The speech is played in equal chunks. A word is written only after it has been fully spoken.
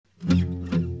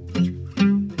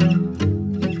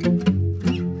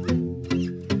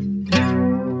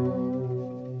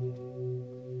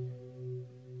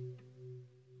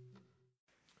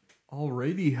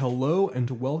Alrighty, hello and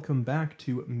welcome back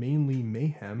to Mainly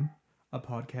Mayhem, a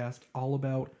podcast all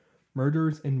about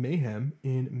murders and mayhem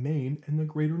in Maine and the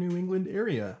greater New England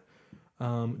area.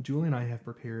 Julie and I have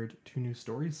prepared 2 new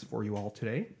stories for you all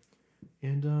today.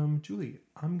 And Julie,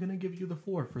 I'm going to give you the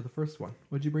floor for the first one.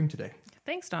 What'd you bring today?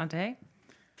 Thanks, Dante.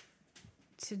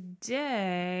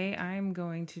 Today, I'm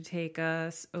going to take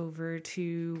us over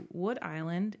to Wood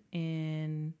Island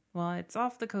it's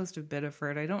off the coast of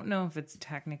Biddeford. I don't know if it's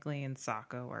technically in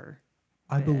Saco or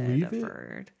believe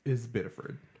Biddeford. It is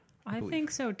Biddeford. I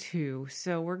think so too.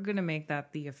 So we're going to make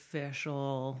that the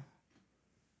official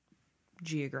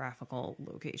geographical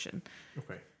location.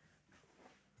 Okay.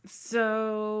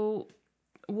 So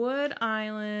Wood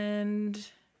Island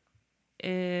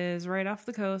is right off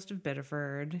the coast of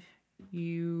Biddeford.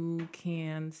 You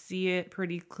can see it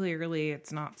pretty clearly.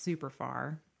 It's not super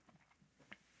far.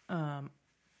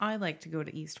 I like to go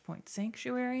to East Point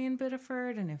Sanctuary in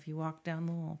Biddeford, and if you walk down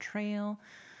the little trail,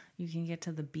 you can get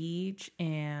to the beach,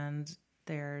 and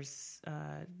there's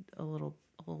a little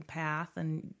path,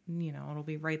 and it'll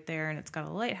be right there, and it's got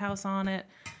a lighthouse on it.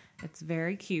 It's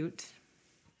very cute,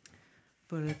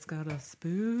 but it's got a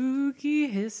spooky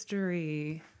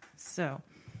history. So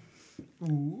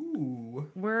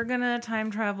we're gonna time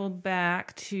travel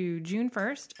back to June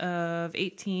 1st of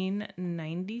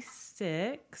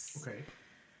 1896. Okay.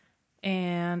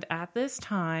 And at this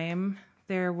time,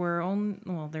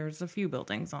 there's a few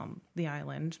buildings on the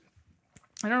island.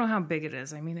 I don't know how big it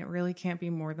is. I mean, it really can't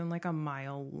be more than like a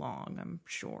mile long, I'm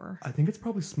sure. I think it's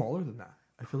probably smaller than that.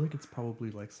 I feel like it's probably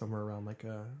like somewhere around like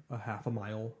a half a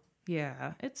mile.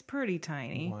 Yeah, it's pretty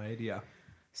tiny. Wide, yeah.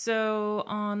 So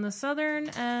on the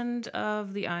southern end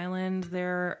of the island,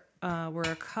 there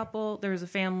was a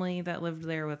family that lived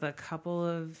there with a couple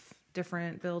of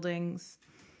different buildings.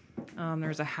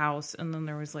 There's a house, and then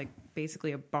there was like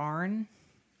basically a barn.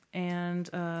 And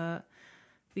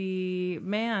the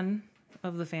man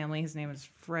of the family, his name is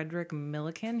Frederick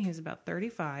Milliken. He was about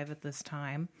 35 at this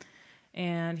time.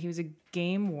 And he was a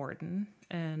game warden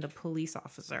and a police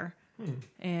officer.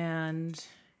 And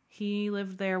he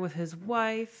lived there with his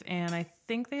wife, and I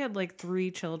think they had like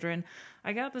 3 children.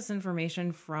 I got this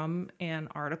information from an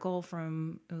article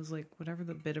it was like whatever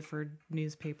the Biddeford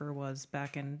newspaper was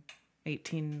back in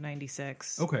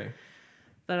 1896. Okay.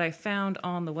 That I found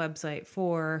on the website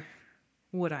for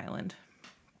Wood Island.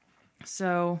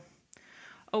 So,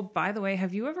 by the way,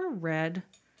 have you ever read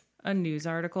a news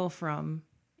article from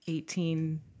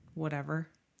 18 whatever?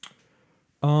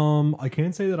 I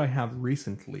can't say that I have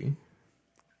recently.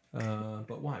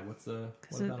 But why? What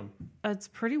about them? It's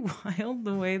pretty wild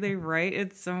the way they write.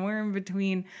 It's somewhere in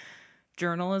between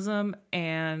journalism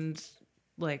and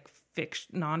like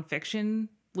nonfiction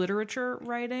literature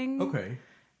writing. Okay.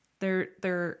 They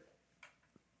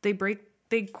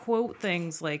quote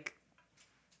things like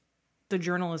the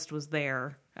journalist was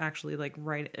there actually like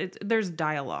there's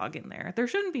dialogue in there. There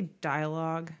shouldn't be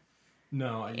dialogue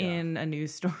in a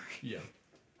news story. Yeah.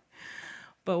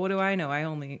 But what do I know? I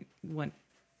only went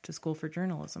to school for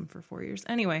journalism for 4 years.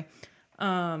 Anyway,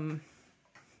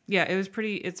 it's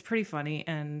pretty funny,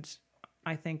 and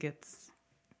I think it's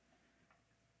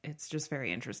just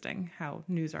very interesting how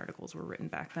news articles were written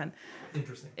back then.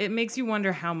 Interesting. It makes you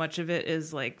wonder how much of it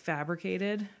is like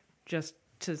fabricated just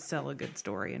to sell a good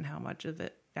story and how much of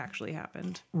it actually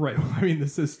happened. Right. I mean,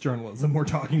 this is journalism we're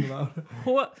talking about.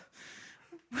 What?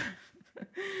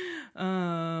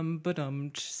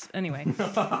 Anyway,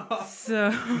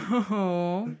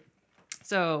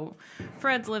 so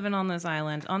Fred's living on this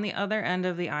island. On the other end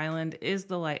of the island is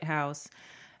the lighthouse,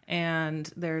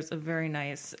 and there's a very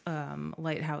nice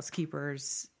lighthouse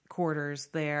keeper's quarters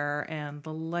there. And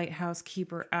the lighthouse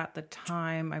keeper at the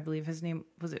time, I believe his name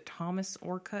was Thomas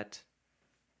Orcutt.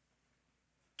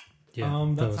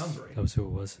 Yeah, that sounds right. That was who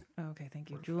it was. Oh, okay, thank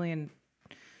you, Julian.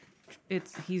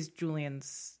 He's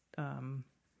Julian's.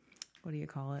 What do you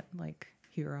call it? Like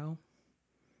hero?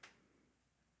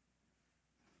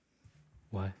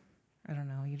 Why? I don't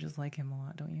know. You just like him a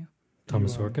lot, don't you?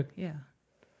 Thomas Orcutt? Yeah.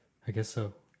 I guess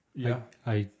so. Yeah.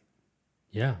 I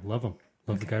love him.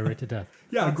 Love the guy right to death.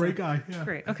 Yeah, great guy. Yeah.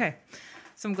 Great. Okay.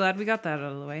 So I'm glad we got that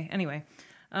out of the way. Anyway.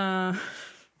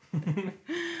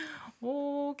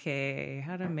 Okay,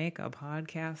 how to make a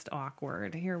podcast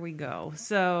awkward. Here we go.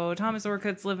 So Thomas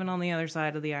Orcutt's living on the other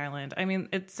side of the island. I mean,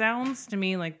 it sounds to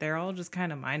me like they're all just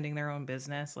kind of minding their own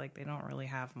business. Like they don't really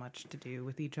have much to do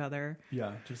with each other.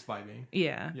 Yeah, just vibing.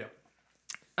 Yeah. Yep.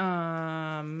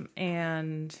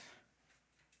 And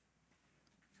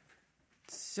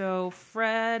so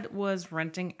Fred was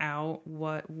renting out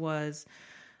what was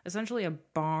essentially a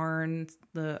barn.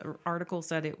 The article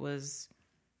said it was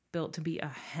built to be a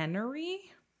hennery,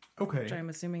 which Okay. I'm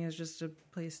assuming is just a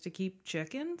place to keep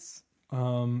chickens.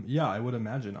 Yeah, I would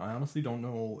imagine. I honestly don't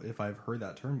know if I've heard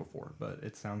that term before, but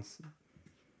it sounds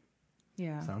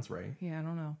Yeah. right. Yeah, I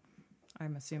don't know.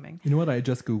 I'm assuming. You know what? I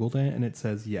just Googled it and it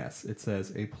says yes. It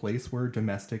says a place where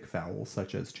domestic fowls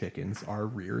such as chickens are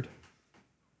reared,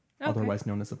 Okay. otherwise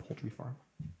known as a poultry farm.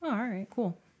 Oh, all right,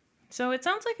 cool. So it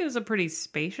sounds like it was a pretty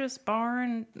spacious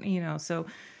barn, so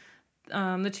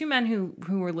the two men who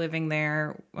were living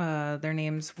there, their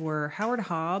names were Howard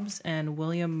Hobbs and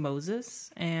William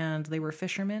Moses, and they were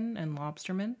fishermen and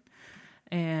lobstermen.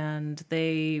 And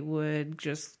they would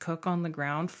just cook on the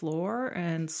ground floor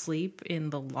and sleep in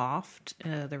the loft.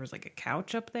 There was like a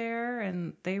couch up there,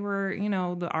 and they were,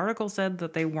 the article said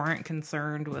that they weren't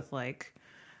concerned with like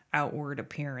outward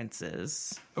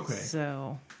appearances. Okay.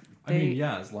 So I mean,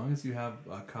 yeah, as long as you have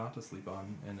a cot to sleep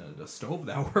on and a stove,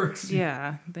 that works.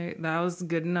 yeah, that was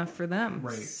good enough for them.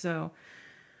 Right. So,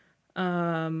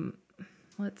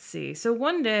 let's see. So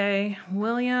one day,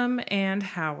 William and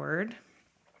Howard,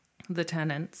 the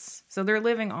tenants, so they're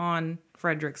living on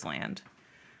Frederick's land,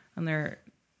 and they're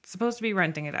supposed to be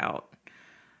renting it out.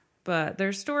 But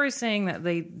there's stories saying that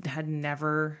they had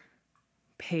never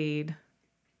paid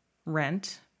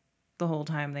rent the whole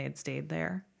time they had stayed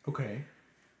there. Okay.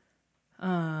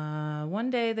 One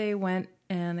day they went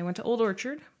to Old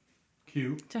Orchard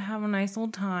Cute. to have a nice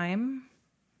old time.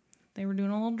 They were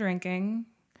doing a little drinking.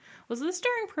 Was this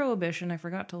during Prohibition? I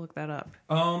forgot to look that up.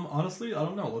 Honestly, I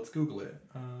don't know. Let's Google it.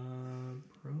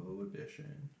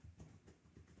 Prohibition.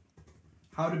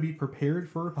 How to be prepared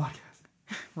for a podcast.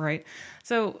 Right.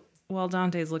 So while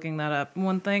Dante's looking that up,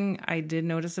 one thing I did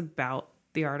notice about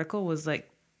the article was like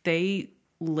they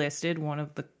listed one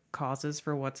of the causes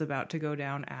for what's about to go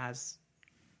down as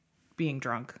being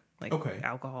drunk. Like Okay.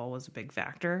 alcohol was a big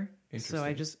factor. So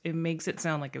it makes it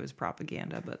sound like it was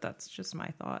propaganda, but that's just my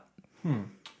thought.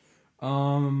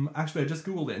 Actually, I just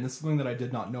Googled it, and this is something that I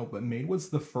did not know, but Maine was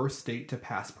the first state to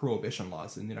pass prohibition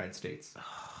laws in the United States.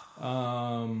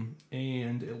 And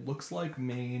it looks like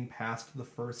Maine passed the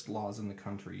first laws in the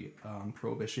country,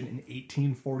 prohibition in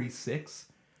 1846,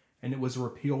 and it was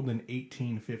repealed in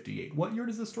 1858. What year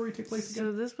does this story take place again?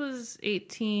 So this was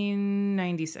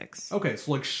 1896. Okay,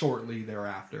 so like shortly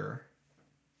thereafter.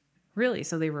 Really?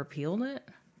 So they repealed it?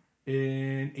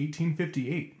 In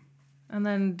 1858. And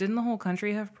then didn't the whole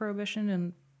country have prohibition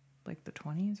in like the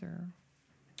 20s or?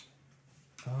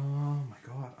 Oh my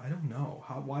god, I don't know.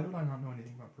 Why did I not know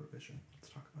anything about prohibition?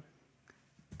 Let's talk about it.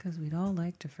 Because we'd all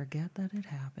like to forget that it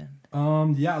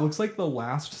happened. Yeah, it looks like the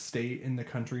last state in the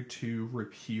country to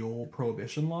repeal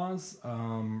prohibition laws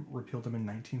repealed them in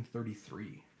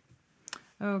 1933.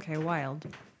 Okay, wild.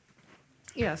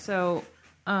 Yeah, so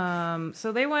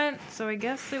they went, so I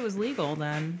guess it was legal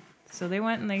then. So they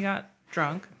went and they got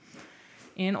drunk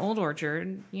in Old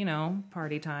Orchard,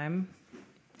 party time.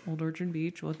 Old Orchard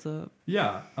Beach, what's up?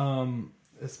 Yeah,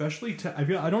 especially I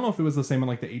don't know if it was the same in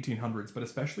like the 1800s, but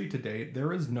especially today,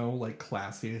 there is no like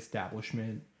classy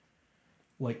establishment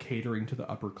like catering to the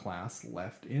upper class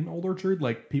left in Old Orchard.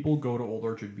 Like people go to Old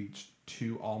Orchard Beach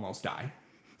to almost die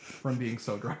from being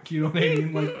so drunk. You know what I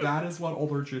mean? Like that is what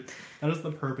Old Orchard. That is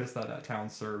the purpose that town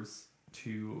serves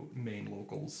to Maine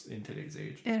locals in today's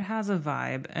age. It has a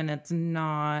vibe, and it's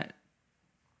not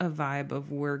a vibe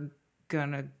of we're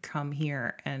gonna come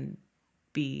here and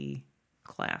be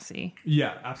classy.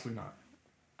 Yeah, absolutely not.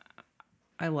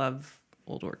 I love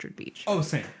Old Orchard Beach. Oh,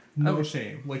 same. No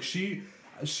shame. Like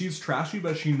she's trashy,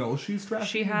 but she knows she's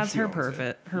trashy. She has her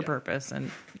Yeah. purpose,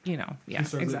 and yeah, She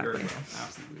serves it exactly. very well.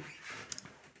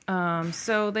 Absolutely.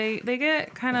 So they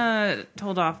get kind of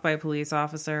told off by a police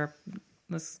officer.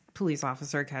 This police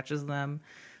officer catches them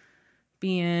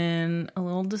being a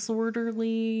little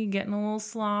disorderly, getting a little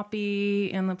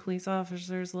sloppy, and the police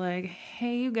officer's like,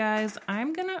 "Hey, you guys,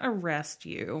 I'm gonna arrest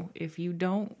you if you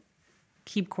don't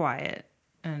keep quiet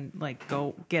and like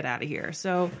go get out of here."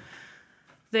 So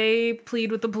they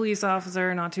plead with the police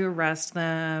officer not to arrest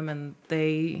them, and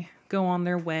they go on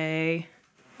their way.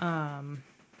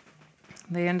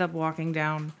 They end up walking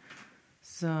down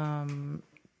some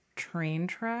train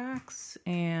tracks,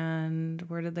 and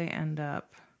where did they end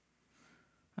up?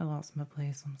 I lost my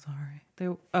place. I'm sorry.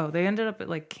 They ended up at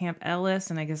like Camp Ellis,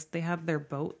 and I guess they had their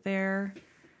boat there.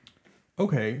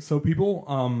 Okay, so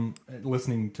people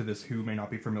listening to this who may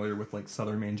not be familiar with like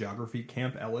Southern Maine geography,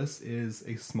 Camp Ellis is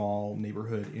a small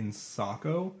neighborhood in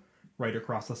Saco, right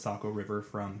across the Saco River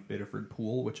from Biddeford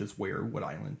Pool, which is where Wood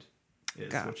Island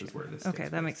is, Gotcha. which is where this. Okay,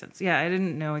 that makes sense. Yeah, I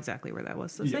didn't know exactly where that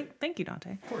was. So Yeah. thank you,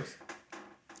 Dante. Of course.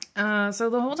 So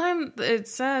the whole time it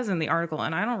says in the article,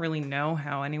 and I don't really know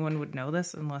how anyone would know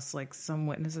this unless like some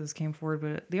witnesses came forward,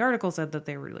 but the article said that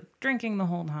they were like drinking the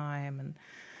whole time, and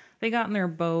they got in their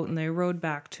boat and they rowed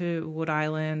back to Wood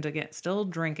Island again, still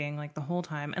drinking like the whole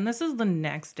time. And this is the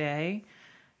next day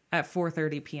at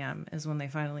 4:30 p.m. is when they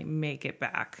finally make it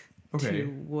back to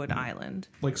Wood Island.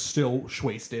 Like still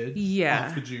wasted. Yeah.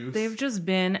 Off the juice. They've just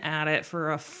been at it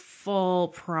for a full,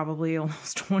 probably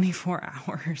almost 24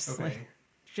 hours. Okay. Like,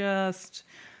 just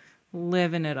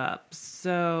living it up.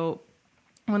 So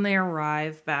when they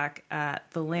arrive back at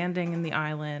the landing in the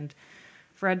island,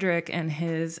 Frederick and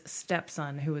his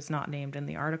stepson, who was not named in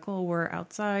the article, were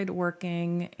outside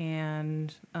working,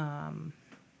 and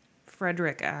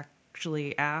Frederick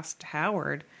actually asked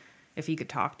Howard if he could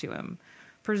talk to him,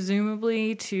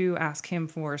 presumably to ask him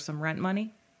for some rent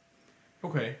money.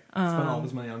 Okay. Spent all of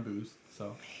his money on booze,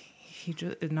 so. He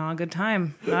just, not a good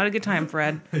time. Not a good time,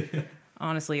 Fred. Yeah.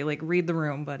 Honestly, like, read the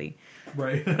room, buddy.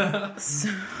 Right.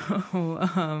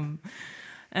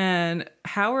 And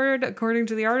Howard, according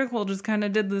to the article, just kind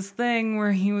of did this thing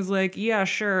where he was like, yeah,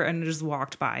 sure, and just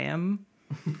walked by him.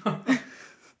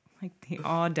 Like, the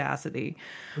audacity.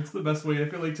 That's the best way, I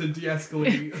feel like, to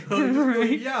de-escalate. Right.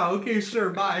 Like, yeah, okay,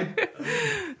 sure, bye.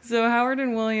 So Howard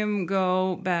and William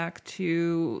go back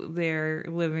to their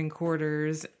living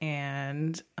quarters,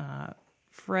 and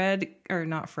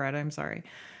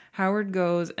Howard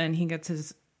goes and he gets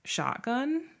his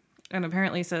shotgun and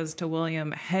apparently says to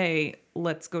William, hey,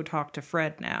 let's go talk to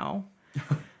Fred now.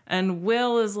 And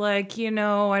Will is like,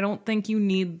 I don't think you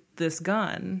need this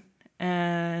gun.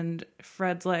 And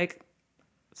Fred's like,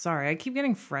 sorry, I keep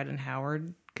getting Fred and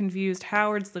Howard confused.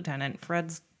 Howard's the tenant.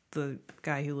 Fred's the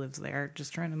guy who lives there,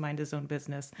 just trying to mind his own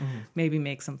business, maybe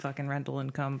make some fucking rental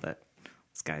income, but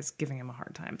this guy's giving him a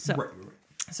hard time.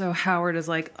 So Howard is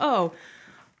like, oh,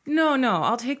 no,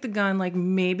 I'll take the gun. Like,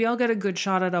 maybe I'll get a good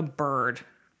shot at a bird.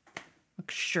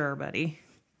 Like, sure, buddy.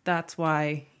 That's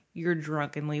why you're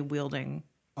drunkenly wielding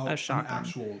a shotgun. An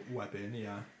actual weapon,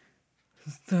 yeah.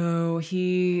 So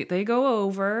they go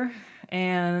over,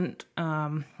 and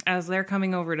as they're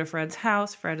coming over to Fred's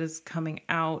house, Fred is coming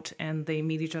out, and they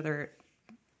meet each other.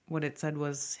 What it said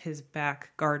was his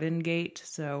back garden gate.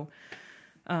 So,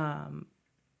 Fred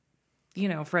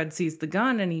sees the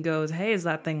gun, and he goes, hey, is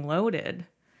that thing loaded?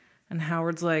 And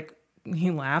Howard's like,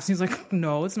 he laughs. He's like,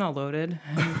 no, it's not loaded.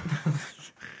 And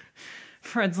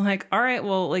Fred's like, all right,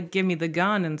 well, like, give me the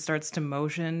gun, and starts to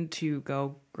motion to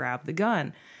go grab the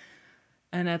gun.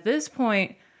 And at this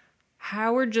point,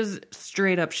 Howard just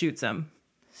straight up shoots him.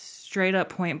 Straight up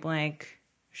point blank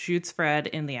shoots Fred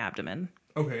in the abdomen.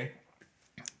 Okay.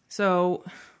 So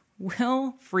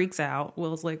Will freaks out.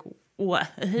 Will's like, what?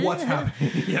 What's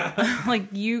happening? Yeah. Like,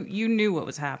 you knew what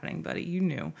was happening, buddy. You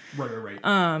knew.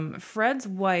 Right. Fred's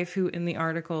wife, who in the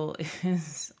article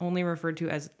is only referred to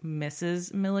as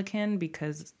Mrs. Milliken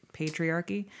because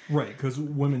patriarchy. Right, because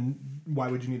women, why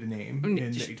would you need a name in the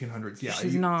 1800s? Yeah,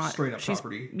 she's not straight up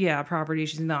property. Yeah, property.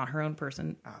 She's not her own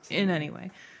person. Absolutely. In any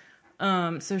way.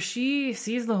 So she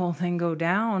sees the whole thing go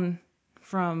down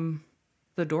from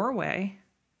the doorway,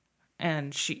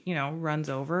 and she, runs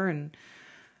over and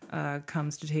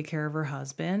comes to take care of her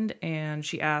husband, and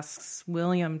she asks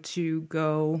William to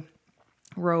go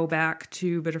row back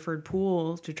to Biddeford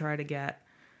Pool to try to get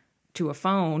to a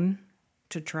phone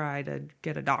to try to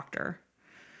get a doctor.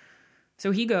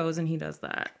 So he goes and he does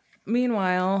that.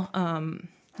 Meanwhile,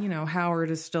 Howard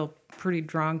is still pretty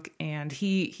drunk, and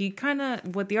he kind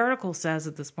of, what the article says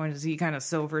at this point is he kind of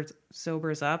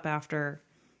sobers up after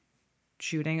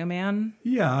shooting a man.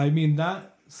 Yeah, I mean,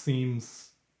 that seems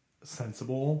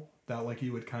sensible, that like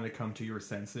you would kind of come to your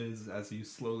senses as you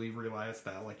slowly realize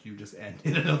that like you just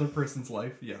ended another person's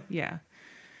life. Yeah.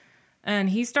 And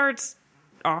he starts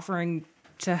offering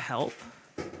to help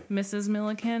Mrs.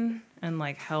 Milliken and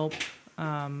like help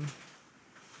the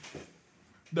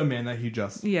man that he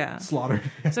just slaughtered.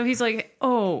 So he's like,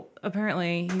 oh,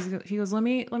 apparently he goes, let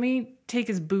me take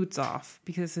his boots off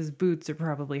because his boots are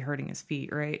probably hurting his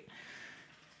feet, right?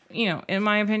 In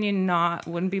my opinion,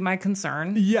 wouldn't be my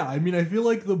concern. Yeah, I mean, I feel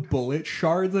like the bullet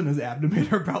shards in his abdomen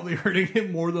are probably hurting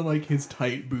him more than like his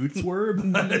tight boots were.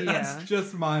 But that's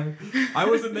just I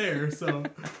wasn't there, so.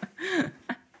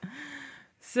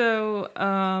 So,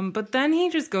 but then he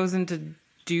just goes into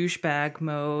douchebag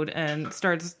mode and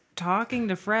starts talking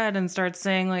to Fred and starts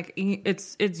saying like,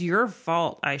 it's your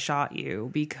fault I shot you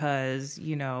because,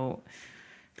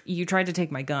 you tried to take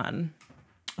my gun.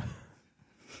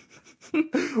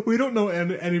 We don't know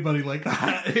anybody like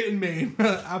that in Maine.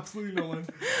 Absolutely no one.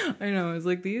 I know. It's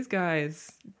like these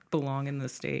guys belong in the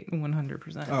state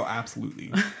 100%. Oh,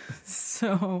 absolutely.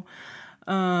 So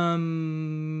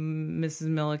Mrs.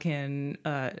 Milliken,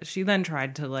 she then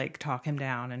tried to like talk him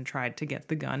down and tried to get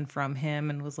the gun from him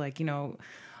and was like,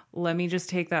 let me just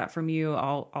take that from you.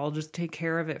 I'll just take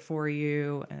care of it for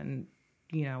you. And,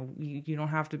 you don't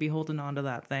have to be holding on to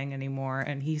that thing anymore.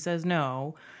 And he says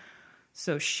no.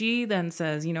 So she then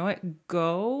says, you know what,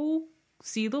 go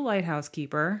see the lighthouse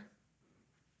keeper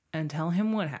and tell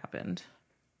him what happened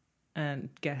and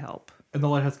get help. And the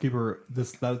lighthouse keeper,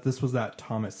 this was that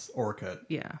Thomas Orcutt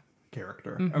Yeah.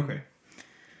 character. Mm-hmm. Okay.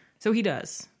 So he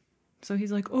does. So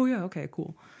he's like, oh yeah, okay,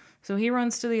 cool. So he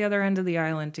runs to the other end of the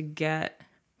island to get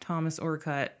Thomas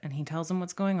Orcutt, and he tells him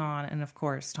what's going on. And of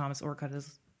course, Thomas Orcutt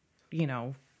is,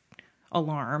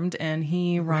 alarmed, and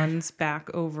he runs back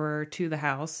over to the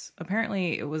house.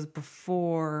 Apparently, it was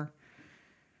before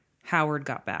Howard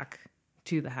got back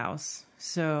to the house.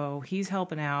 So he's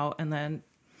helping out, and then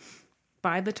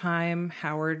by the time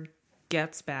Howard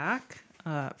gets back,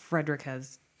 Frederick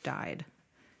has died.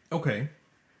 Okay.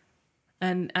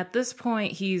 And at this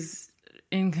point, he's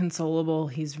inconsolable.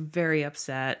 He's very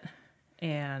upset.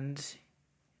 And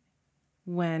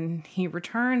when he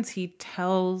returns, he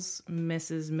tells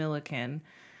Mrs. Milliken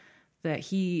that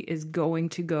he is going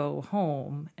to go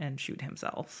home and shoot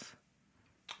himself.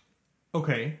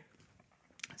 Okay.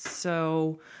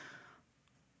 So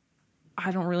I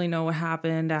don't really know what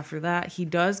happened after that. He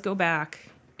does go back,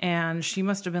 and she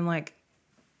must have been like,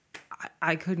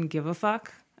 I couldn't give a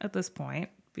fuck at this point,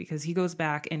 because he goes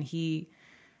back and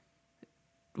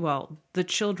the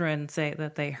children say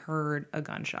that they heard a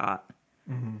gunshot,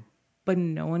 but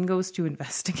no one goes to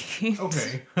investigate.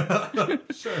 Okay.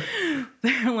 Sure.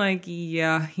 They're like,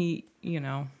 yeah,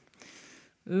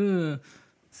 ugh.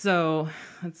 So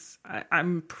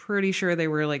I'm pretty sure they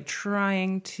were like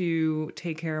trying to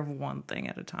take care of one thing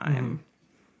at a time.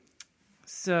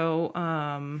 So,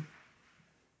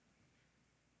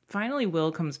 finally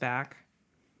Will comes back.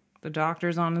 The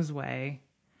doctor's on his way.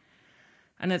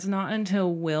 And it's not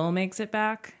until Will makes it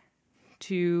back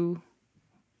to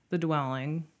the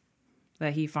dwelling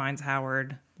that he finds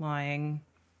Howard lying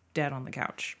dead on the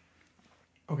couch.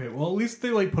 Okay, well, at least they,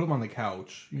 like, put him on the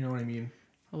couch. You know what I mean?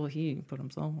 Well, he put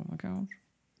himself on the couch.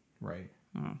 Right.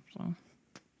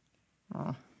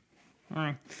 All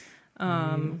right.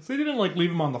 So they didn't, like,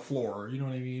 leave him on the floor. You know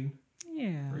what I mean?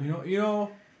 Yeah. Or,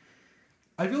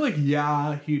 I feel like,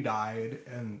 yeah, he died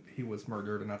and he was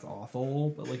murdered and that's awful,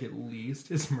 but, like, at least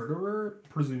his murderer,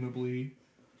 presumably,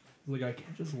 like, I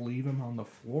can't just leave him on the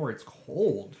floor. It's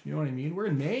cold. You know what I mean? We're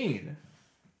in Maine.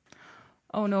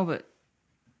 Oh, no, but...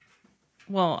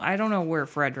 Well, I don't know where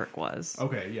Frederick was.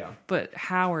 Okay, yeah. But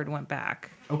Howard went back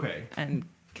Okay. and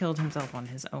killed himself on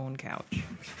his own couch.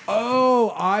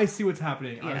 Oh, I see what's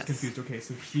happening. I was Yes. confused. Okay,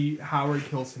 so Howard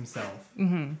kills himself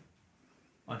on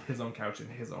his own couch in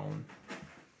his own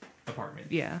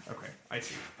apartment. Yeah. Okay, I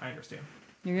see. I understand.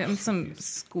 You're getting some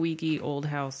squeaky old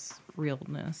house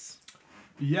realness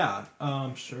Yeah,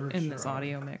 sure. in this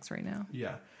audio mix right now.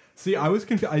 Yeah. See, I was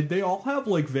confused. They all have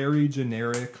like very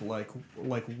generic, like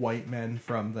white men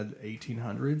from the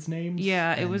 1800s names.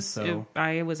 Yeah, it and was. So,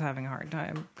 I was having a hard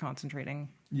time concentrating.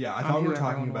 yeah, I on thought we who were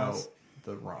talking everyone about was.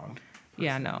 the wrong.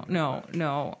 Yeah,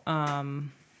 no.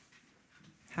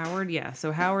 Howard. Yeah,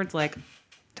 so Howard's like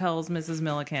tells Mrs.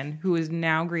 Milliken, who is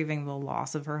now grieving the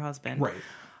loss of her husband, Right.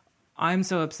 I'm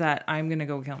so upset. I'm gonna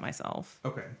go kill myself.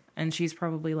 Okay. And she's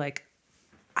probably like,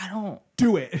 I don't.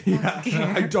 Do it. Yeah.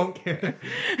 I don't care.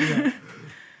 Yeah.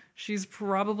 She's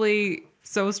probably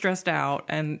so stressed out,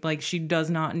 and like she does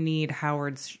not need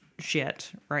Howard's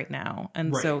shit right now.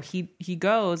 And Right. so he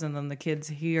goes, and then the kids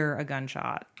hear a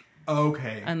gunshot,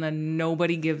 Okay. and then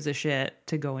nobody gives a shit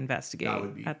to go investigate That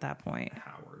would be at that point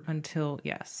Howard. until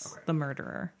okay. The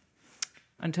murderer.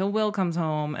 Until Will comes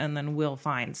home, and then Will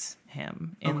finds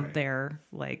him in their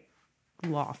like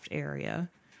loft area.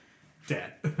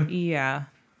 Dead. Yeah.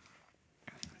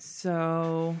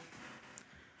 So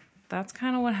that's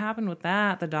kind of what happened with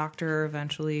that. The doctor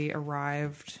eventually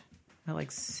arrived at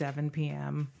like 7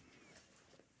 p.m.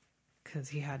 because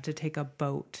he had to take a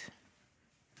boat.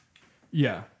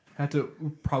 Yeah. Had to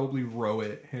probably row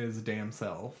it his damn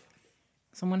self.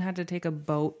 Someone had to take a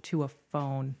boat to a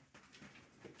phone.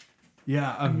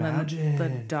 Yeah, And imagine.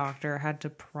 then the doctor had to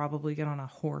probably get on a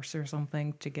horse or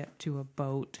something to get to a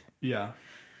boat. Yeah.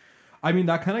 I mean,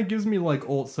 that kind of gives me like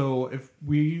old. So if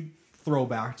we throw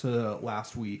back to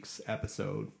last week's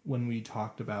episode when we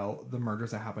talked about the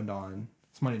murders that happened on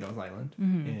Smutty Nose Island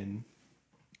in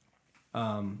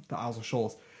the Isles of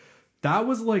Shoals, that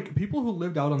was like people who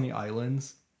lived out on the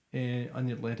islands on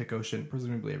the Atlantic Ocean,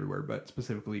 presumably everywhere, but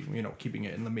specifically, keeping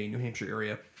it in the Maine, New Hampshire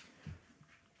area.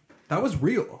 that was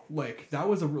real. Like that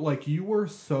was like you were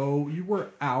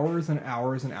hours and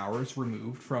hours and hours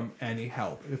removed from any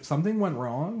help. If something went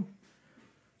wrong,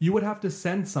 you would have to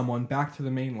send someone back to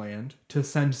the mainland to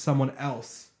send someone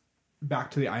else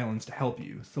back to the islands to help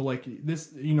you. So like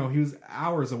this, he was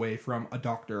hours away from a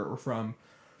doctor or from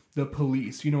the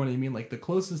police. You know what I mean? Like the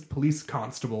closest police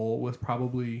constable was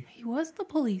probably... He was the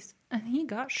police and he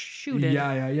got shooted.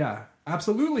 Yeah.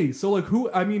 Absolutely. So like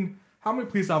how many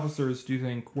police officers do you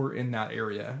think were in that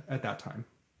area at that time?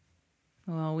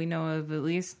 Well, we know of at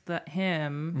least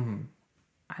him. Mm-hmm.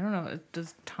 I don't know.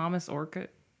 Does Thomas Orcutt,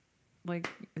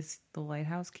 is the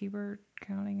lighthouse keeper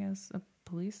counting as a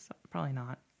police? Probably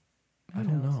not. I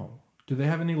don't know. Do they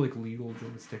have any legal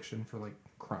jurisdiction for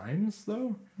crimes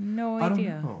though? No I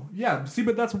idea. don't know. Yeah, see,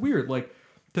 but that's weird.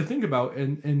 To think about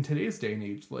in today's day and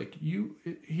age,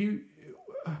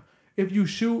 if you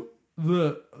shoot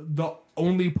the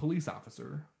only police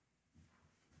officer,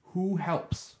 who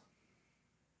helps?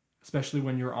 Especially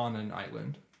when you're on an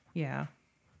island, Yeah.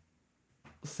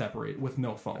 separate with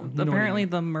no phone. You know what I Apparently, mean?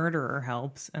 the murderer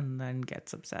helps and then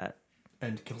gets upset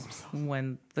And kills himself.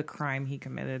 when the crime he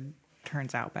committed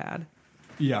turns out bad.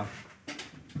 Yeah.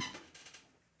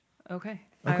 Okay.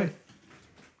 Okay.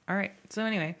 All right. So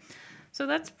anyway,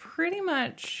 that's pretty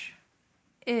much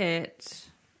it.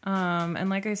 And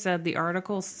like I said, the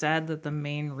article said that the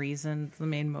main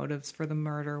motives for the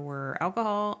murder were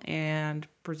alcohol and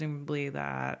presumably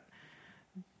that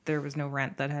there was no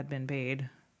rent that had been paid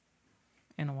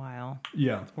in a while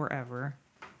Yeah. or ever.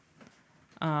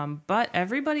 But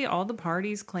all the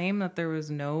parties claim that there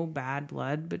was no bad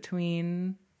blood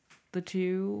between the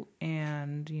two,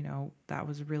 and that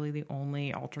was really the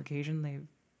only altercation they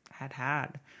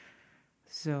had.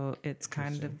 So it's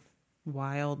kind of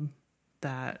wild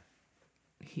that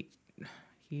he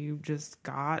just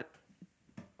got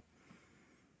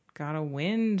a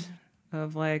wind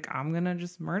of I'm gonna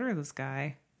just murder this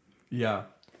guy. Yeah.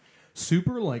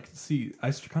 Super see,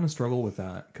 I kind of struggle with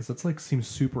that because it's seems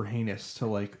super heinous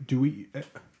to do we...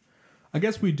 I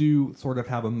guess we do sort of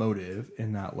have a motive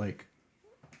in that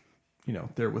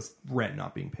there was rent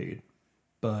not being paid,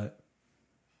 but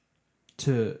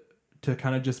to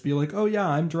kind of just be oh yeah,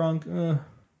 I'm drunk,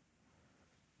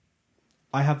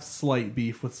 I have slight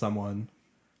beef with someone,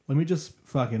 let me just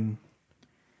fucking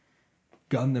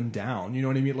gun them down, you know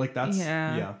what I mean? That's...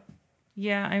 Yeah.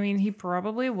 Yeah, I mean, he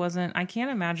probably wasn't... I can't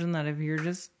imagine that if you're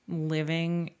just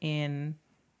living in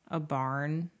a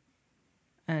barn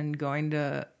and going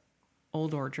to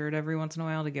Old Orchard every once in a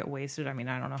while to get wasted. I mean,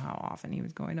 I don't know how often he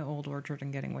was going to Old Orchard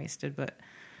and getting wasted, but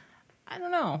I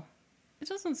don't know. It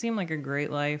doesn't seem like a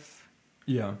great life.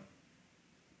 Yeah.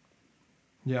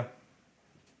 Yeah.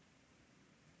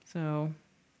 So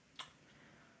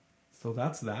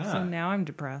that's that. So now I'm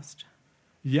depressed.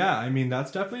 Yeah, I mean, that's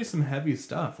definitely some heavy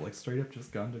stuff. Straight up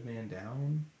just gunned a man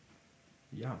down.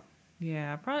 Yeah.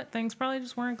 Yeah, things probably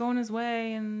just weren't going his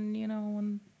way, and,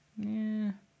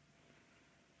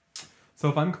 So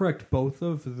if I'm correct, both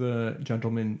of the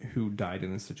gentlemen who died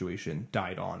in this situation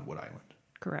died on Wood Island.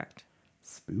 Correct.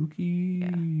 Spooky.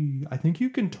 Yeah. I think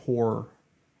you can tour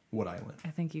Wood Island. I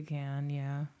think you can,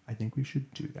 yeah. I think we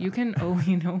should do that. You can,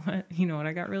 you know what? You know what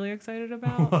I got really excited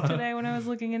about today when I was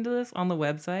looking into this? On the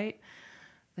website,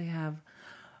 they have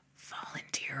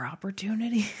volunteer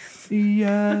opportunities.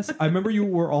 Yes. I remember you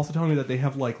were also telling me that they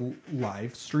have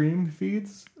live stream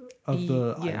feeds of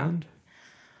the island.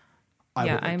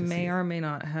 I may or may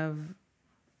not have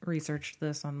researched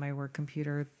this on my work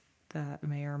computer that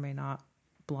may or may not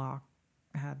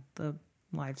had the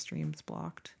live streams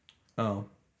blocked. Oh.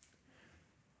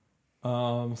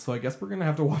 So I guess we're gonna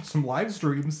have to watch some live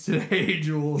streams today,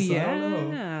 Jules. Yeah. I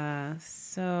don't know.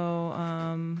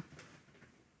 So,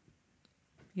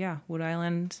 Wood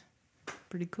Island,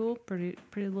 pretty cool, pretty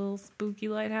little spooky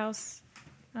lighthouse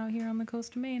out here on the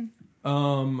coast of Maine.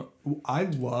 I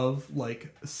love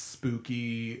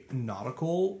spooky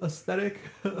nautical aesthetic.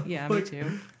 Yeah, me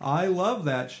too. I love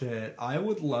that shit. I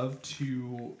would love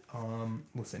to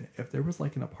listen, if there was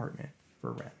an apartment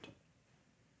for rent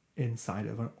inside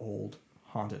of an old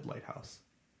haunted lighthouse,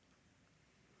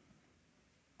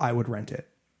 I would rent it.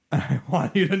 And I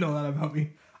want you to know that about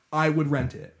me. I would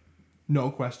rent it. No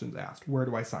questions asked. Where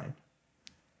do I sign?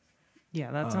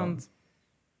 Yeah, that sounds...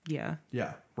 Yeah.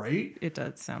 Yeah, right? It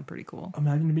does sound pretty cool.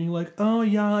 Imagine being oh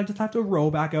yeah, I just have to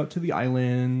row back out to the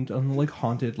island on the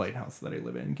haunted lighthouse that I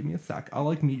live in. Give me a sec.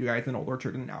 I'll meet you guys in Old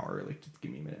Orchard in an hour. Just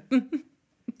give me a minute.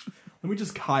 Let me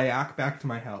just kayak back to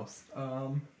my house.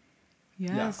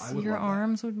 Yes, I would your love that.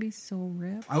 arms would be so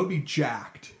ripped. I would be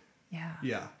jacked. Yeah.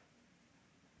 Yeah.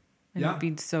 And you'd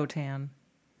be so tan.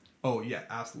 Oh yeah,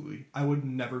 absolutely. I would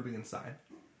never be inside.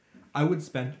 I would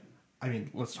spend. I mean,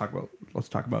 let's talk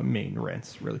about Maine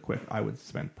rents really quick. I would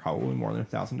spend probably more than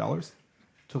 $1,000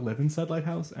 to live in said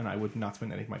lighthouse, and I would not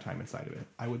spend any of my time inside of it.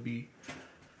 I would be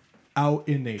out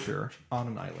in nature on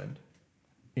an island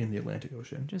in the Atlantic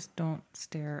Ocean. Just don't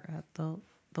stare at the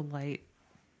light.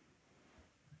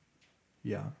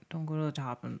 Yeah, Don't go to the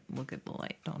top and look at the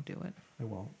light. Don't do it. I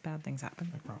won't. Bad things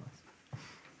happen. I promise.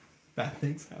 Bad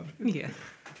things happen. Yeah.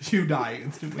 You die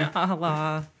instantly. A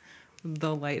la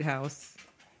The Lighthouse,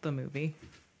 the movie.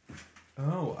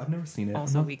 Oh, I've never seen it.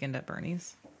 Also Weekend at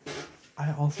Bernie's.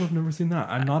 I also have never seen that.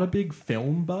 I'm not a big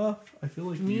film buff. I feel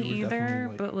like Me you were either, definitely,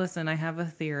 like, but listen, I have a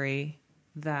theory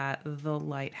that The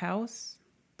Lighthouse,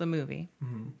 the movie,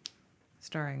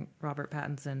 starring Robert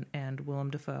Pattinson and Willem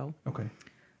Dafoe, okay.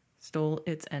 stole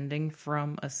its ending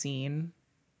from a scene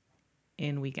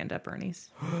in Weekend at Bernie's.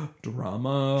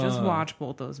 Drama. Just watch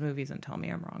both those movies and tell me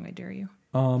I'm wrong. I dare you.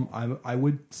 I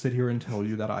would sit here and tell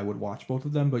you that I would watch both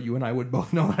of them, but you and I would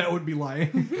both know that I would be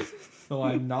lying. So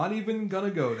I'm not even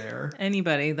gonna go there.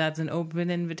 Anybody, that's an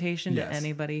open invitation Yes. to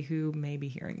anybody who may be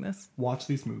hearing this. Watch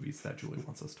these movies that Julie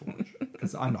wants us to watch,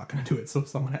 because I'm not gonna do it, so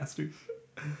someone has to.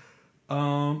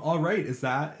 All right, is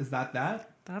that? That's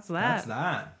That's that.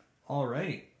 that. All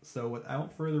right. So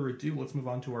without further ado, let's move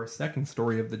on to our second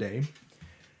story of the day.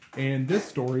 And this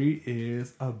story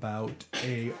is about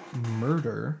a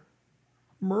murder,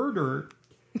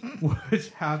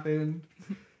 which happened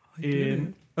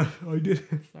I did.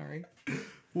 Sorry.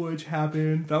 Which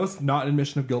happened. That was not an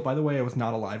admission of guilt, by the way. I was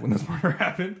not alive when this murder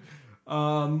happened.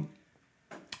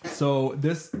 So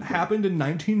this happened in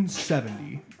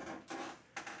 1970.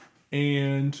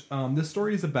 And this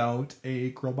story is about a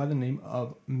girl by the name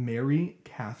of Mary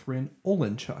Catherine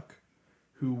Olenchuk,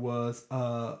 who was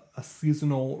a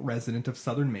seasonal resident of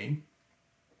southern Maine.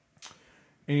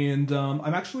 And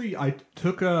I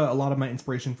took a lot of my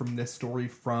inspiration from this story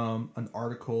from an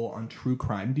article on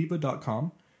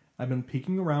truecrimediva.com. I've been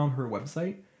peeking around her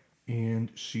website, and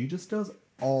she just does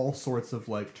all sorts of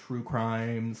like true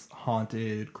crimes,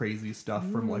 haunted, crazy stuff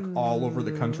from like all over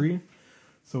the country.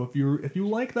 So if you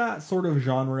like that sort of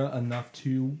genre enough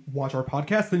to watch our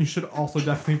podcast, then you should also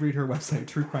definitely read her website,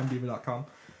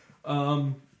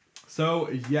 truecrimediva.com. So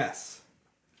yes,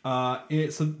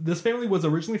 so this family was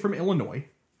originally from Illinois,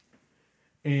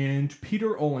 and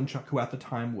Peter Olenchuk, who at the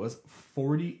time was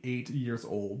 48 years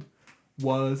old,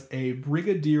 was a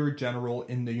brigadier general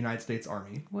in the United States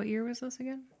Army. What year was this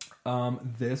again?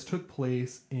 This took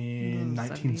place in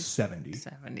 1970.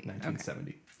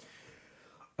 1970.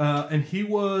 And he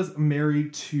was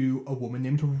married to a woman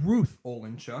named Ruth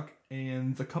Olenchuk,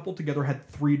 and the couple together had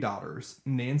 3 daughters,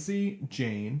 Nancy,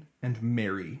 Jane, and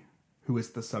Mary, who is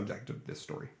the subject of this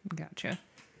story. Gotcha.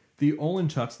 The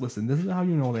Olenchuks, listen, this is how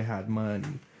you know they had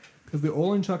money. Because the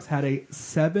Olenchuks had a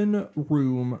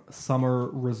 7-room summer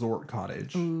resort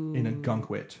cottage in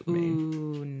Ogunquit, Maine.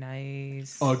 Ooh,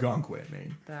 nice. Ogunquit,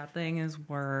 Maine. That thing is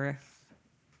worth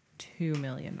 $2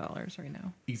 million right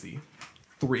now. Easy.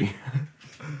 3.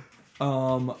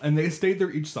 And they stayed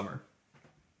there each summer.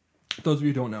 Those of you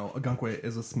who don't know, Ogunquit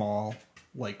is a small,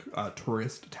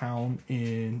 tourist town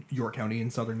in York County in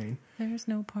southern Maine. There's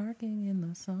no parking in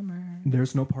the summer.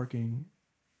 There's no parking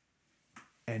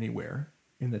anywhere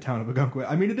in the town of Ogunquit.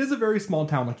 I mean, it is a very small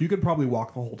town. Like, you could probably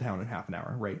walk the whole town in half an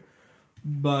hour, right?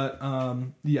 But,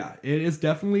 yeah, it is,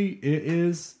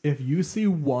 if you see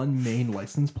one Maine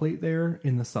license plate there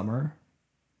in the summer,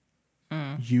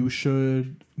 you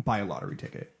should buy a lottery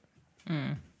ticket.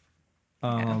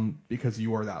 Because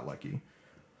you are that lucky.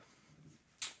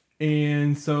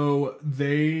 And so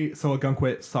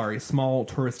Ogunquit, small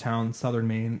tourist town, southern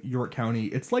Maine, York County.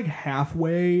 It's like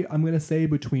halfway, I'm going to say,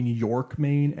 between York,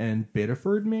 Maine and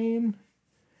Biddeford, Maine.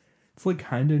 It's like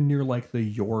kind of near like the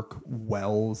York,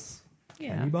 Wells,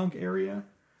 Kennebunk area.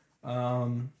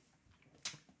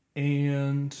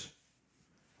 And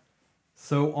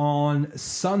so on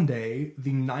Sunday,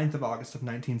 the 9th of August of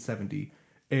 1970,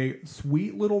 a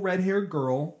sweet little red-haired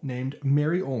girl named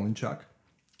Mary Olenchuk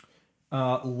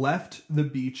left the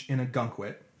beach in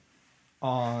Ogunquit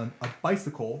on a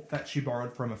bicycle that she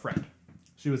borrowed from a friend.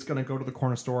 She was going to go to the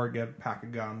corner store, pack a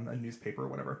gum, a newspaper,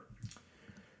 whatever.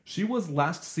 She was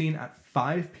last seen at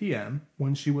 5 p.m.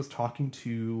 when she was talking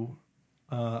to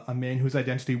a man whose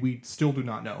identity we still do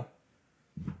not know,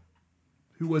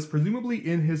 who was presumably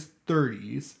in his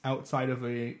 30s outside of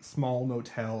a small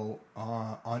motel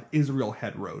on Israel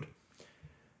Head Road,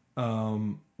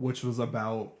 which was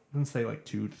about, let's say, like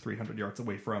 200 to 300 yards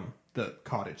away from the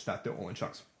cottage that the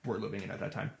Olenchuks were living in at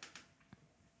that time.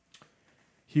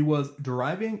 He was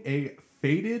driving a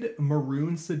faded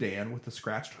maroon sedan with a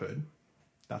scratched hood.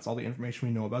 That's all the information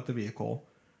we know about the vehicle.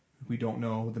 We don't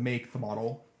know the make, the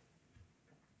model.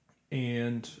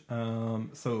 And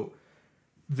so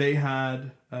they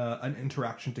had an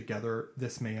interaction together,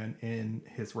 this man in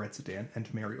his red sedan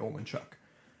and Mary Olenchuk,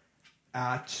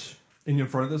 in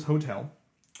front of this hotel.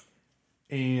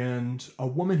 And a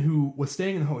woman who was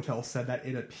staying in the hotel said that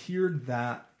it appeared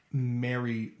that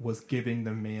Mary was giving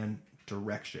the man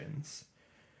directions.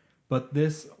 But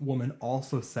this woman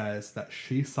also says that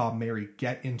she saw Mary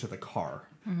get into the car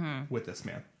with this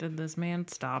man. Did this man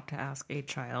stop to ask a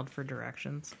child for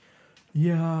directions?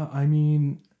 Yeah, I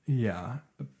mean, yeah,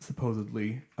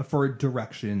 supposedly. For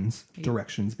directions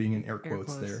being in air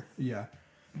quotes there. Yeah.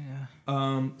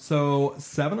 Yeah. So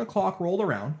 7 o'clock rolled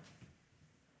around.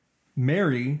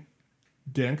 Mary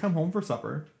didn't come home for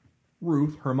supper.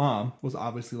 Ruth, her mom, was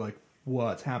obviously like,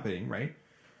 what's happening, right?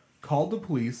 Called the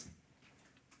police.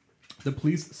 The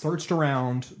police searched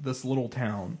around this little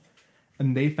town,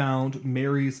 and they found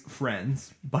Mary's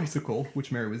friend's bicycle,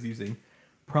 which Mary was using,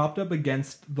 propped up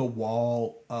against the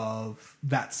wall of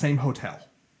that same hotel.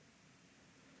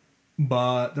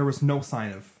 But there was no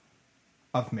sign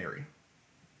of Mary.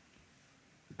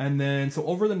 And then, so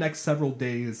over the next several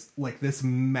days, like this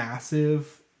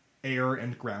massive air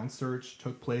and ground search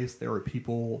took place. There were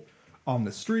people on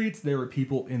the streets. There were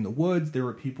people in the woods. There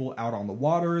were people out on the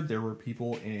water. There were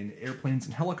people in airplanes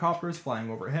and helicopters flying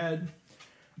overhead.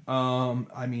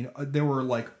 I mean, there were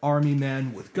like army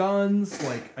men with guns,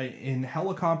 like in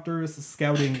helicopters,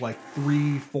 scouting like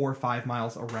 3, 4, 5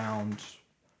 miles around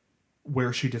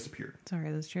where she disappeared.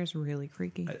 Sorry, this chair's really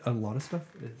creaky. A lot of stuff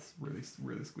is really,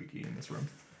 really squeaky in this room.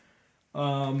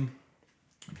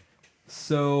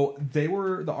 So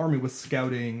the army was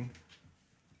scouting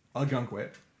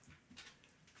Ogunquit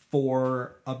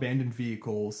for abandoned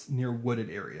vehicles near wooded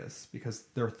areas because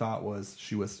their thought was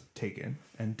she was taken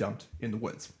and dumped in the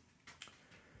woods.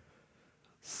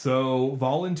 So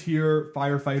volunteer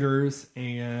firefighters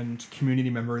and community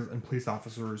members and police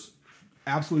officers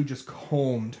absolutely just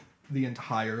combed the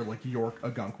entire like York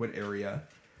Ogunquit area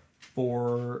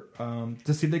for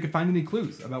to see if they could find any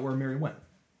clues about where Mary went.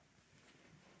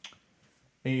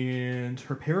 And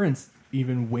her parents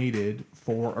even waited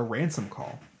for a ransom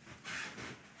call,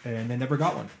 and they never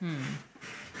got one.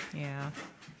 Yeah.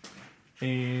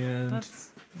 And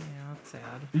That's sad.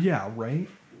 yeah, right?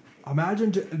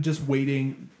 Imagine just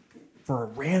waiting for a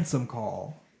ransom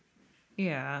call.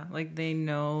 Yeah, like they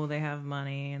know they have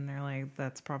money and they're like,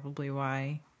 that's probably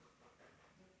why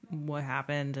what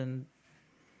happened, and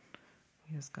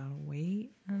you just gotta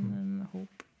wait and then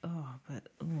hope.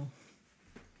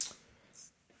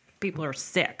 People are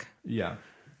sick. Yeah,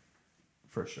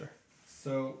 for sure.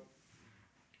 So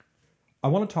I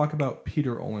want to talk about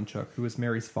Peter Olenchuk, who is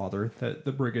Mary's father,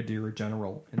 the brigadier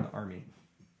general in the army.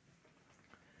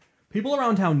 People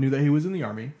around town knew that he was in the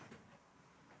army.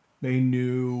 They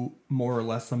knew more or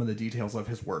less some of the details of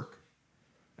his work.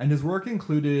 And his work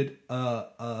included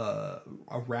a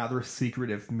rather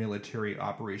secretive military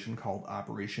operation called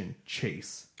Operation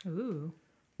Chase. Ooh.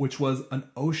 Which was an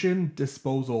ocean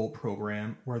disposal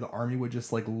program where the army would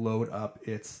just like load up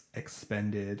its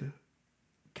expended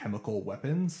chemical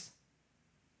weapons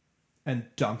and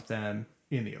dump them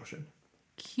in the ocean.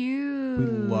 Cute. We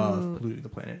love polluting the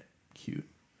planet. Cute.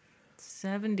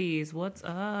 70s. What's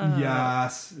up?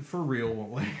 Yes, for real.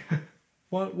 Like,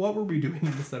 what were we doing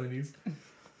in the 70s?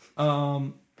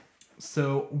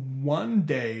 So one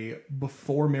day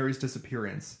before Mary's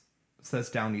disappearance, says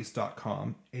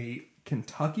downeast.com, a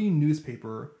Kentucky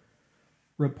newspaper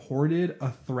reported a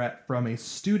threat from a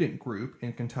student group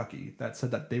in Kentucky that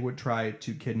said that they would try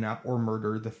to kidnap or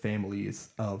murder the families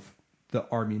of the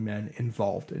army men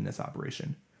involved in this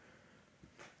operation.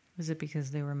 Is it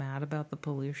because they were mad about the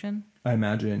pollution? I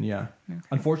imagine, yeah. Okay.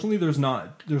 Unfortunately, there's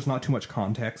not too much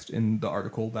context in the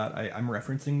article that I'm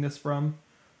referencing this from,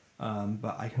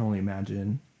 but I can only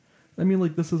imagine. I mean,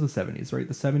 like, this is the 70s, right?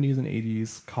 The 70s and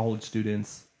 80s, college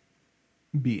students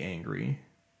be angry.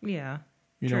 Yeah.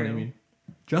 You know what I mean?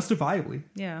 Justifiably.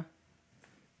 Yeah.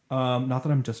 Not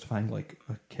that I'm justifying, like,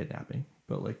 a kidnapping,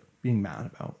 but, like, being mad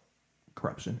about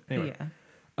corruption. Anyway.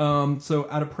 Yeah. So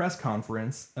at a press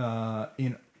conference on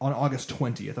August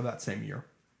 20th of that same year,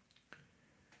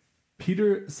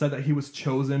 Peter said that he was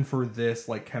chosen for this,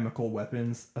 like, chemical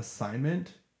weapons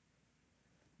assignment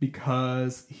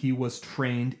because he was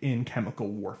trained in chemical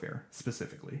warfare,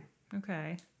 specifically.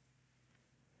 Okay.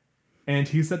 And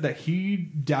he said that he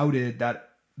doubted that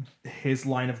his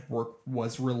line of work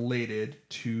was related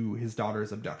to his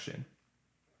daughter's abduction.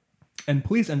 And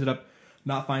police ended up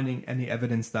not finding any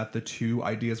evidence that the two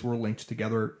ideas were linked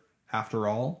together after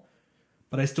all.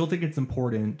 But I still think it's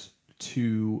important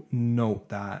to note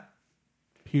that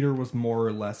Peter was more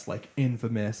or less like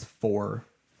infamous for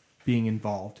being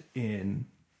involved in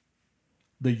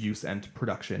the use and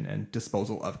production and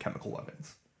disposal of chemical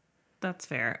weapons. That's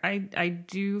fair. I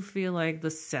do feel like the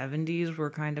 70s were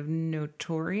kind of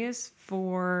notorious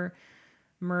for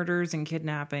murders and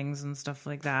kidnappings and stuff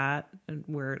like that,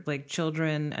 where like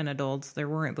children and adults, there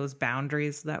weren't those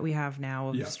boundaries that we have now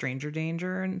of stranger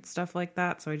danger and stuff like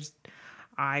that. So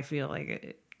I feel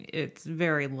like it's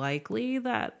very likely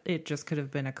that it just could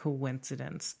have been a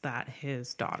coincidence that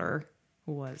his daughter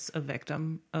was a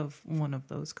victim of one of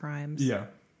those crimes. Yeah.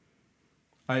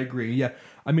 I agree. Yeah.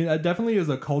 I mean, that definitely is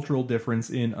a cultural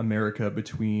difference in America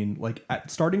between like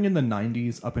starting in the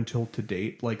 90s up until to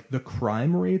date. Like the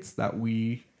crime rates that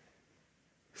we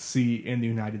see in the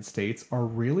United States are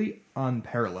really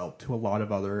unparalleled to a lot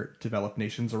of other developed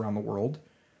nations around the world.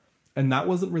 And that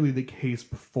wasn't really the case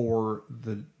before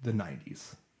the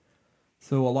 90s.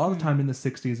 So a lot of the time in the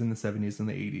 60s and the 70s and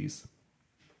the 80s,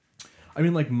 I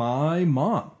mean, like my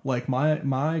mom, like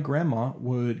my grandma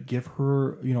would give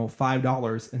her,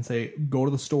 $5 and say, go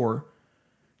to the store,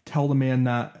 tell the man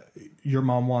that your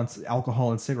mom wants alcohol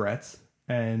and cigarettes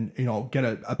and, get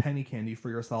a penny candy for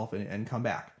yourself and come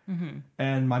back. Mm-hmm.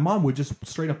 And my mom would just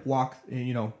straight up walk,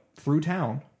 through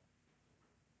town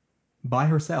by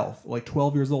herself, like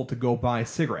 12 years old, to go buy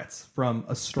cigarettes from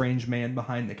a strange man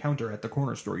behind the counter at the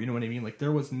corner store. You know what I mean? Like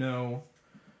there was no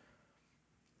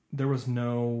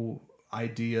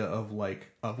idea of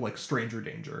stranger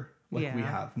danger like we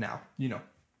have now,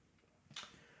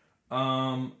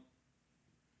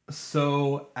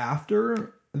 So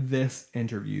after this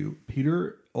interview,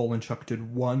 Peter Olenchuk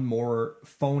did one more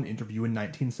phone interview in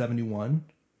 1971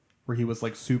 where he was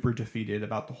like super defeated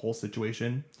about the whole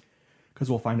situation, because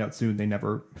we'll find out soon they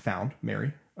never found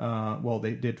Mary. Well,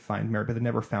 they did find Mary, but they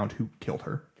never found who killed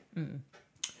her.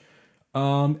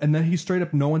 And then he straight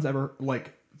up, no one's ever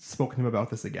spoken to him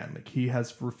about this again. Like he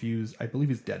has refused. I believe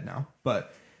he's dead now,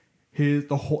 but the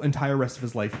whole entire rest of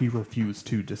his life, he refused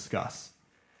to discuss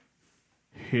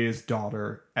his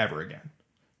daughter ever again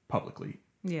publicly.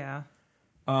 Yeah.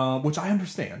 Which I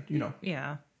understand,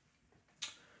 Yeah.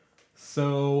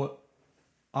 So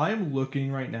I'm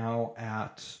looking right now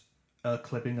at a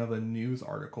clipping of a news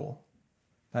article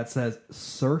that says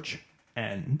search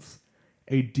ends.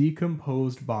 A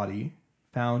decomposed body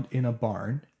found in a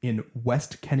barn in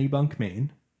West Kennebunk,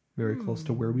 Maine, very close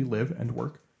to where we live and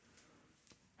work,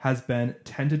 has been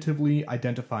tentatively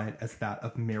identified as that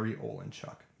of Mary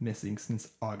Olenchuk, missing since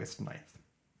August 9th.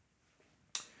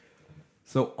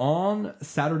 So on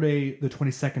Saturday, the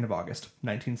 22nd of August,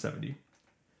 1970,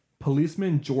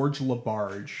 policeman George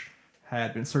LaBarge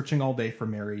had been searching all day for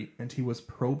Mary, and he was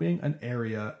probing an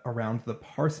area around the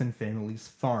Parson family's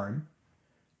farm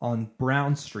on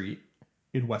Brown Street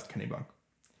in West Kennebunk.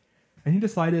 And he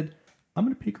decided, I'm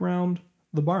going to peek around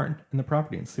the barn and the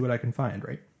property and see what I can find,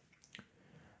 right?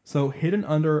 So hidden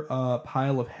under a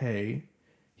pile of hay,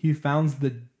 he finds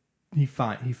the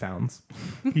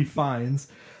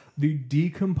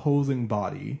decomposing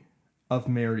body of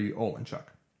Mary Olenchuk.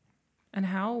 And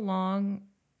how long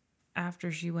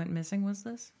after she went missing was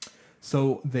this?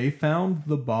 So they found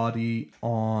the body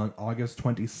on August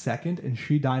 22nd, and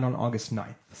she died on August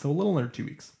 9th. So a little under 2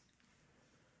 weeks.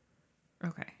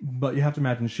 Okay. But you have to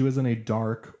imagine she was in a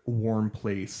dark, warm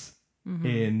place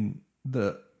in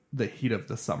the heat of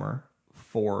the summer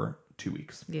for 2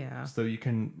 weeks. Yeah. So you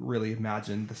can really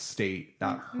imagine the state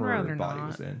that her body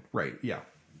was in. Right, yeah.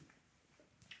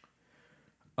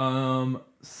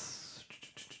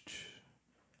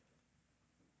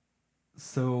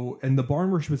 So, and the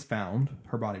barn where she was found,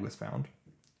 her body was found,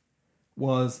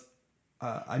 was,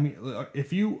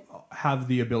 if you have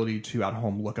the ability to at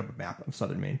home look up a map of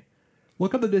southern Maine,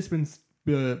 look up the distance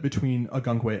between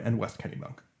Ogunquit and West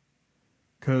Kennebunk,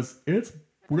 because it's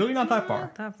really not that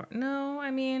far. No,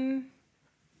 I mean,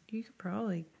 you could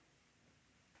probably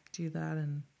do that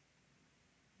in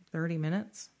 30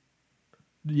 minutes.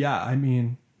 Yeah, I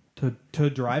mean, to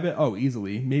drive it,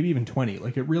 easily, maybe even 20.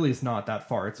 Like, it really is not that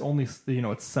far. It's only,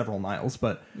 it's several miles,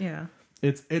 but yeah,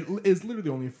 it is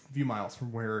literally only a few miles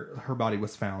from where her body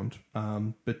was found,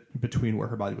 between where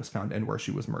her body was found and where she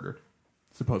was murdered,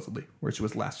 supposedly, where she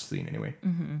was last seen anyway.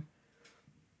 Mm-hmm.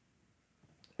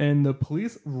 And the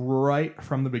police, right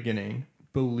from the beginning,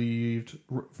 believed,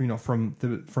 from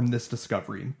this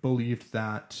discovery, believed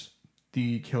that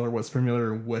the killer was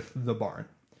familiar with the barn.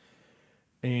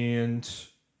 And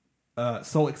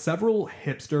so like several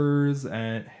hipsters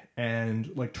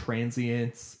and like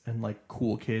transients and like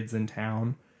cool kids in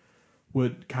town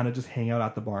would kind of just hang out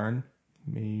at the barn,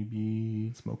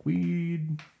 maybe smoke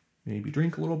weed, maybe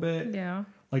drink a little bit. Yeah.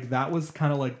 Like that was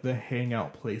kind of like the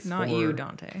hangout place. Not for you,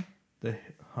 Dante. The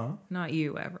Not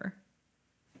you ever.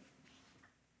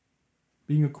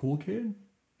 being a cool kid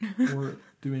or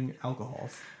doing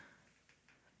alcohols.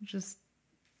 Just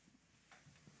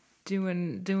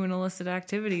doing illicit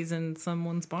activities in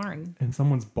someone's barn. In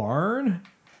someone's barn?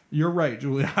 You're right,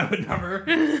 Julia. I would never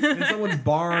in someone's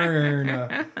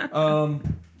barn.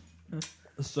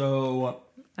 So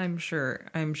I'm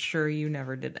sure you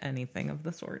never did anything of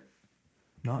the sort.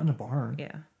 not in a barn.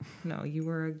 Yeah. No, you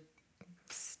were a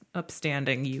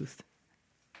upstanding youth.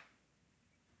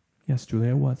 Yes,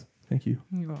 Julia, I was. Thank you.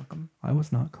 You're welcome. I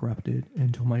was not corrupted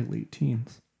until my late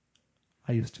teens.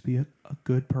 I used to be a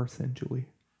good person, Julie.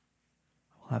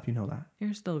 I'll have you know that.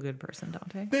 You're still a good person,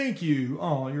 Dante. Thank you.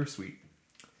 Oh, you're sweet.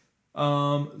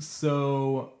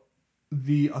 So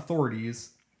the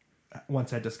authorities,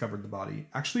 once I discovered the body,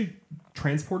 actually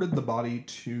transported the body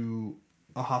to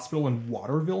a hospital in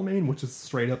Waterville, Maine, which is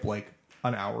straight up like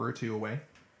an hour or two away,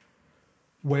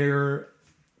 where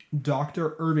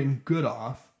Dr. Irving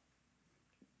Goodoff,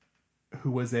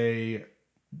 who was a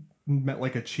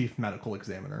chief medical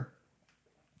examiner,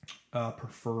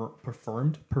 performed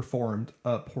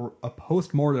a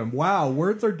post-mortem. Wow,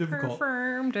 words are difficult.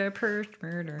 Performed a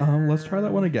murder. Let's try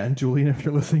that one again. Julian, if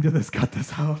you're listening to this, cut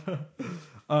this out.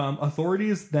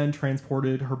 Authorities then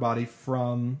transported her body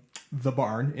from the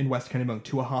barn in West Kennebunk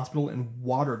to a hospital in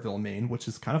Waterville, Maine, which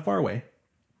is kind of far away.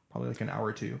 Probably like an hour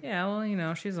or two. Yeah,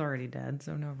 well, she's already dead,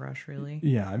 so no rush, really.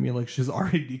 Yeah, I mean, like, she's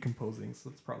already decomposing, so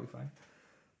it's probably fine.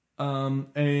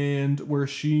 And where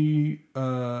she...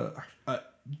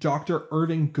 Dr.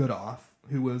 Irving Goodoff,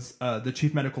 who was the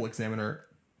chief medical examiner,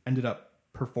 ended up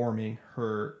performing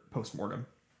her postmortem.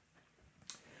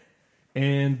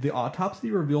 And the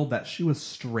autopsy revealed that she was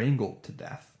strangled to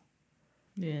death.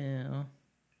 Yeah.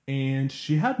 And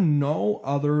she had no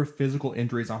other physical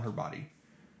injuries on her body.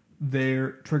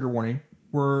 There, trigger warning,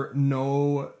 were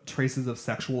no traces of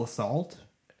sexual assault.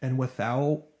 And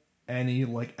without any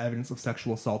evidence of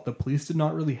sexual assault, the police did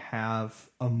not really have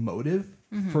a motive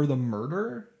for the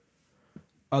murder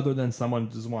other than someone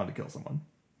just wanted to kill someone.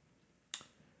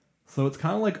 So it's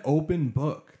kind of like open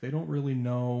book. They don't really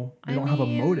know. They don't have a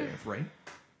motive, right?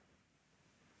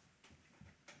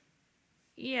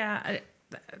 Yeah.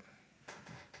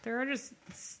 There are just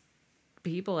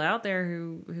people out there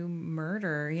who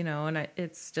murder, and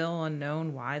it's still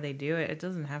unknown why they do it. It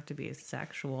doesn't have to be a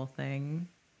sexual thing.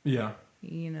 Yeah.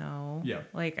 Yeah.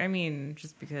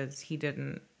 Just because he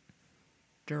didn't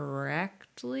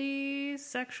directly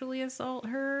sexually assault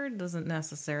her doesn't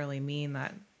necessarily mean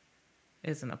that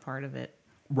isn't a part of it.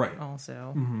 Right.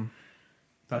 Also. Mm-hmm.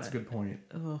 That's a good point.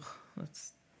 Ugh,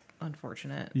 that's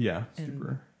unfortunate. Yeah,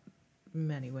 super. In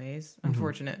many ways.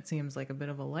 Unfortunate seems like a bit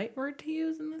of a light word to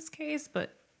use in this case,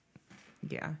 but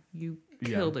yeah, you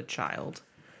killed a child.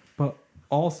 But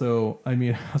also, I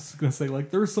was going to say,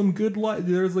 there's some good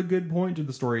there's a good point to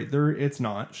the story. It's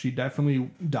not. She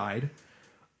definitely died.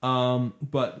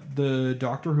 But the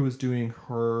doctor who was doing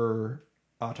her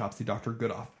autopsy, Dr.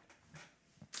 Goodoff,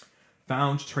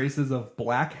 found traces of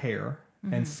black hair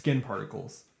and skin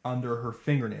particles under her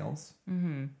fingernails,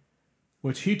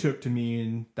 which he took to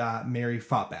mean that Mary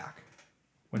fought back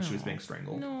when she was being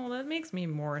strangled. No, that makes me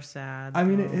more sad.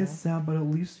 It is sad, but at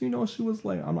least she was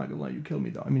like, I'm not gonna let you kill me,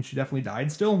 though. She definitely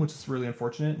died still, which is really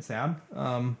unfortunate and sad.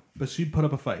 But she put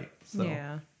up a fight. So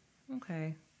yeah,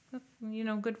 okay,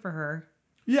 good for her.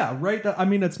 Yeah, right.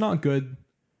 It's not good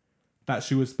that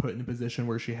she was put in a position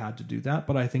where she had to do that,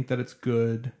 but I think that it's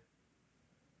good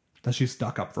that she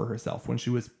stuck up for herself when she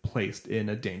was placed in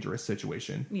a dangerous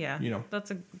situation. Yeah,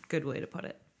 that's a good way to put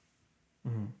it.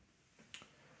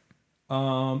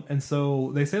 And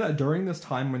so they say that during this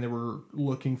time when they were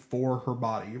looking for her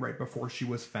body, right before she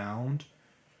was found,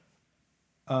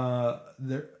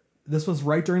 this was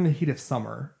right during the heat of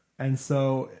summer, and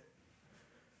so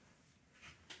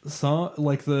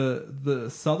the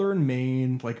southern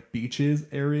Maine beaches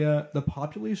area, the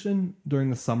population during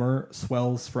the summer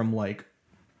swells from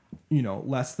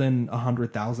less than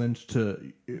 100,000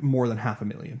 to more than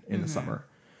 500,000 in the summer.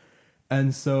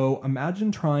 And so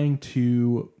imagine trying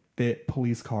to fit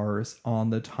police cars on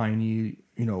the tiny,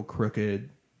 crooked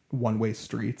one-way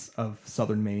streets of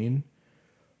southern Maine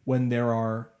when there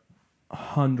are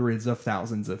hundreds of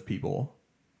thousands of people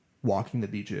walking the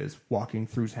beaches, walking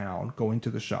through town, going to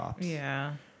the shops.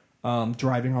 Yeah.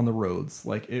 Driving on the roads.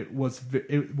 It was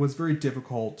very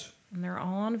difficult. And they're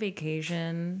all on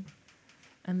vacation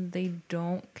and they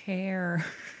don't care.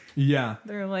 Yeah.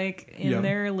 They're in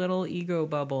their little ego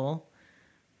bubble.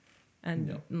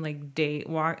 And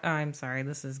I'm sorry,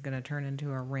 this is going to turn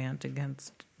into a rant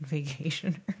against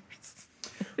vacationers.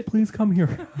 Please come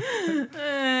here.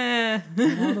 Eh.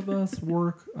 A lot of us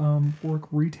work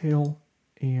retail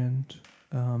and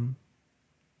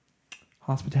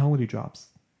hospitality jobs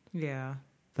Yeah.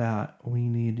 that we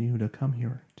need you to come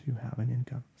here to have an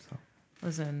income. So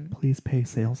Listen, please pay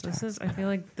sales tax. I feel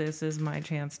like this is my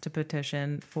chance to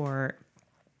petition for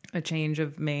a change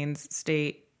of Maine's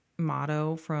state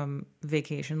motto from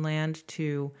vacation land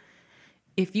to,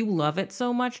 if you love it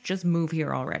so much, just move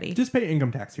here already. Just pay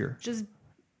income tax here. Just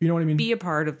You know what I mean? be a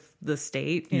part of the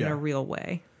state in Yeah. a real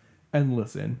way. And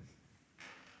listen,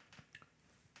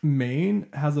 Maine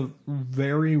has a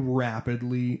very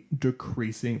rapidly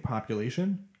decreasing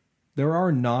population. There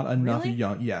are not enough Really?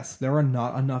 there are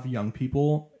not enough young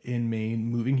people in Maine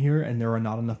moving here, and there are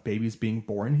not enough babies being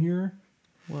born here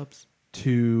Whoops.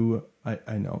 to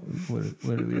I know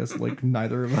literally it's like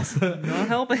neither of us Not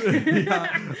helping.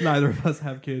 yeah, neither of us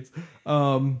have kids.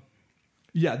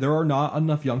 Yeah, there are not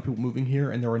enough young people moving here,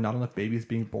 and there are not enough babies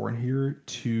being born here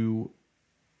to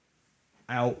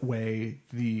outweigh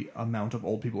the amount of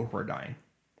old people who are dying.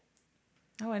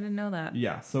 Oh, I didn't know that.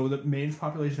 Yeah, so the Maine's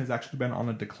population has actually been on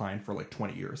a decline for like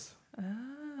 20 years.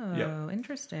 Oh, Yep.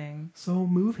 interesting. So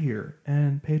move here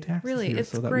and pay taxes Really, here it's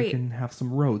so that great. we can have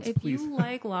some roads, If please. you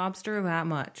like lobster that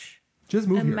much, Just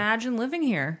move here. imagine living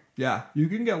here. Yeah, you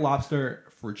can get lobster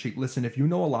for cheap. Listen, if you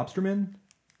know a lobsterman,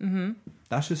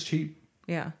 that's just cheap.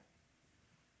 Yeah.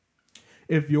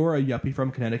 If you're a yuppie from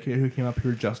Connecticut who came up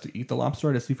here just to eat the lobster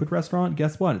at a seafood restaurant,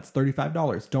 guess what? It's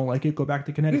 $35. Don't like it? Go back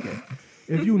to Connecticut.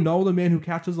 If you know the man who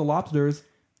catches the lobsters,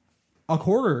 a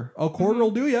quarter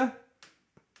will do ya.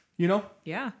 You know?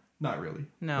 Yeah. Not really.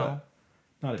 No.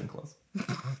 but not even close.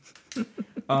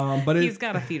 But He's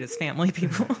got to feed his family,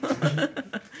 people.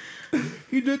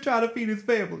 he did try to feed his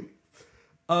family.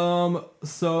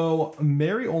 So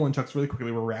Mary Olenchuk's really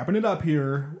quickly. We're wrapping it up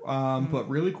here, but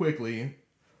really quickly.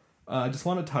 I just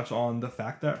want to touch on the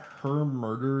fact that her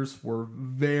murders were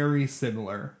very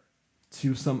similar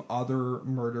to some other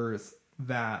murders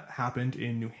that happened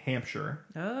in New Hampshire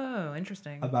Oh,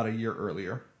 interesting. about a year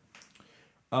earlier.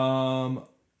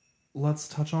 Let's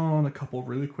touch on a couple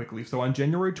really quickly. So on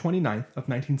January 29th of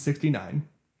 1969,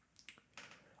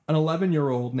 an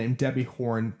 11-year-old named Debbie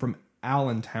Horn from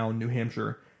Allentown, New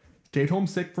Hampshire, stayed home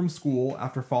sick from school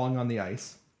after falling on the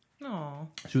ice. Oh,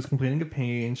 She was complaining of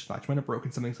pain. She thought she might have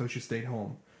broken something, so she stayed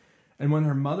home. And when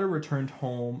her mother returned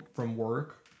home from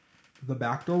work, the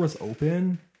back door was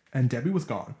open and Debbie was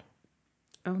gone.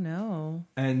 oh no.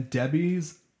 And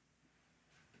Debbie's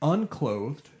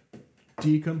unclothed,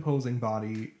 decomposing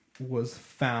body was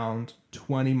found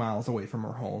 20 miles away from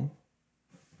her home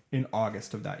in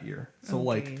August of that year. So Oh,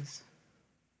 like geez.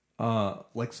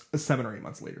 7 or 8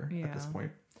 months later at this Yeah.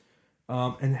 point.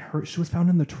 And she was found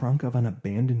in the trunk of an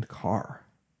abandoned car.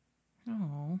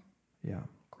 Oh. Yeah,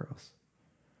 gross.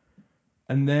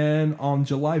 And then on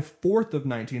July 4th of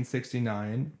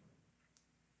 1969,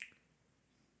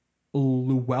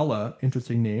 Luella,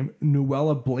 interesting name,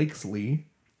 Luella Blakesley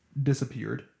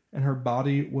disappeared, and her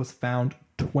body was found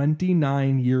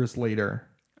 29 years later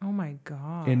Oh my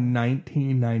God. in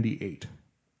 1998.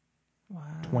 Wow.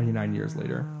 29 years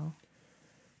later.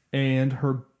 And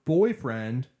her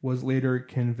boyfriend was later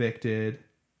convicted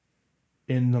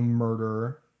in the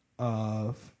murder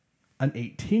of an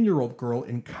 18-year-old girl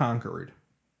in Concord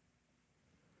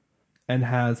and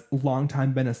has long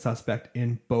time been a suspect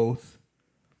in both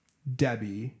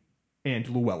Debbie and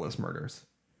Luella's murders.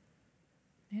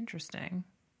 Interesting.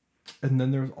 And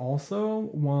then there's also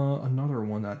another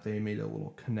one that they made a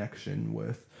little connection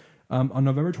with. On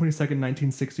November 22nd,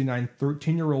 1969,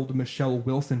 13-year-old Michelle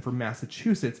Wilson from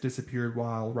Massachusetts disappeared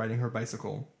while riding her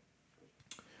bicycle.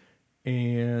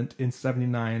 And in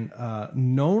 79,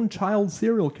 known child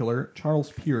serial killer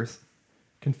Charles Pierce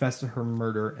confessed to her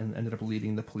murder and ended up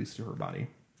leading the police to her body.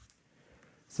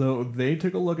 So they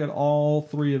took a look at all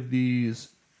three of these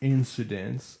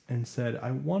incidents and said,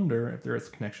 I wonder if there is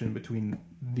a connection between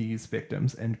these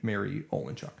victims and Mary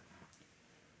Olenchuk.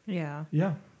 Yeah.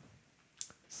 Yeah.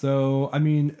 So, I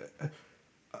mean,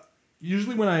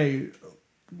 usually when I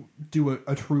do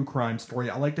a true crime story,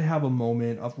 I like to have a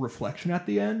moment of reflection at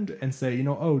the end and say, you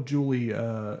know, oh, Julie,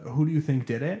 who do you think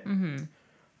did it? Mm-hmm.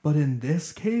 But in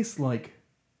this case, like,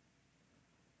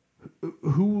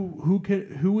 who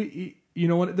you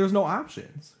know what? There's no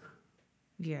options.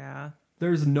 Yeah.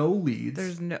 There's no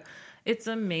leads. It's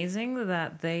amazing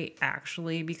that they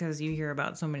actually, because you hear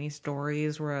about so many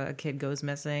stories where a kid goes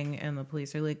missing and the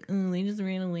police are like, oh, they just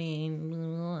ran away.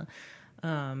 Blah,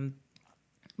 blah.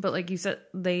 But like you said,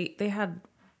 they had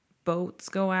boats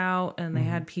go out and they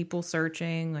had people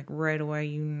searching like right away,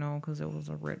 you know, because it was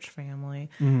a rich family.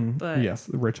 But yes,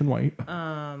 rich and white.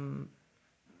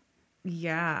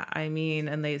 Yeah, I mean,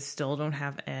 and they still don't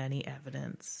have any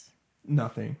evidence.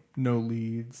 Nothing. No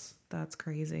leads. That's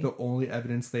crazy. The only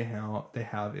evidence they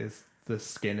have is the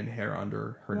skin and hair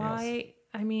under her nails. Why?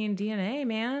 I mean, DNA,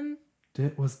 man.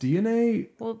 Was DNA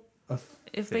Well, a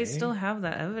if they thing? still have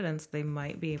that evidence, they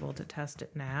might be able to test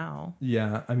it now.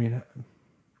 Yeah, I mean,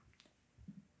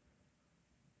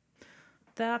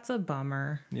 That's a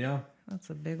bummer. yeah. That's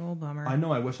a big old bummer. I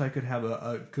know. I wish I could have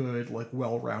a good, like,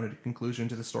 well-rounded conclusion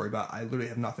to the story, but I literally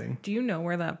have nothing. Do you know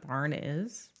where that barn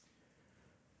is?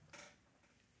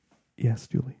 Yes,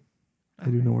 Julie. I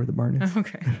do know where the barn is.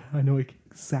 Okay. I know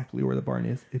exactly where the barn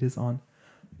is. It is on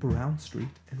Brown Street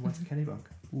in West Kennebunk.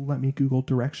 Let me Google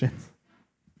directions.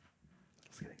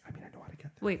 Just kidding. I mean, I know how to get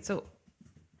there. Wait, so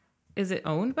is it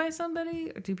owned by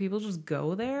somebody? Or do people just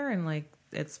go there and, like,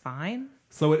 it's fine?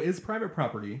 So it is private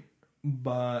property,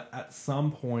 but at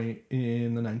some point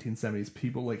in the 1970s,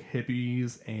 people like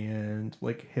hippies and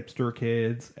like hipster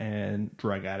kids and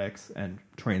drug addicts and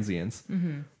transients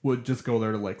would just go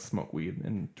there to like smoke weed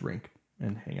and drink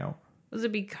and hang out. Was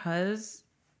it because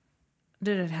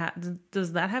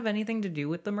does that have anything to do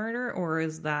with the murder, or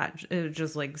is that it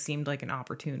just like seemed like an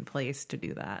opportune place to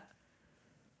do that?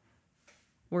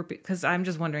 Or because I'm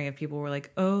just wondering if people were like,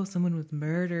 oh, someone was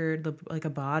murdered, like a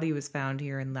body was found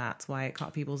here, and that's why it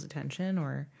caught people's attention,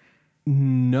 or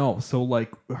No, so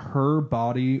like her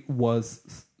body was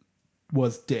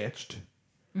ditched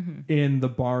in the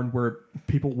barn where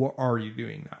people were already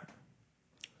doing that.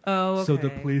 oh, okay. So the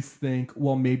police think,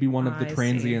 well, maybe one of the I see.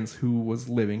 transients who was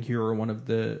living here or one of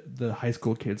the high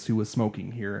school kids who was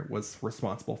smoking here was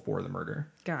responsible for the murder.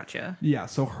 Gotcha. Yeah,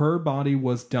 so her body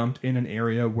was dumped in an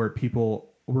area where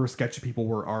sketchy people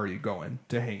were already going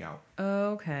to hang out.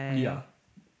 Okay. Yeah.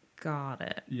 Got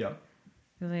it. Yeah.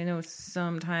 Because I know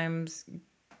sometimes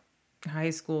high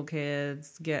school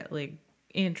kids get like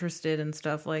interested in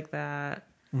stuff like that,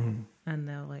 and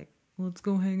they're like, "Let's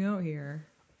go hang out here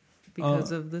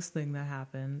because of this thing that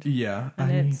happened." Yeah.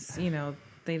 And I mean, it's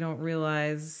they don't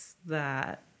realize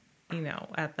that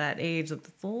at that age that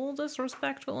it's a little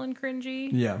disrespectful and cringy.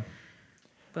 yeah.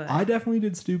 But I definitely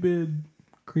did stupid,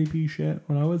 creepy shit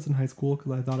when I was in high school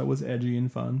because I thought it was edgy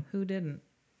and fun. who didn't?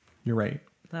 You're right.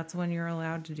 That's when you're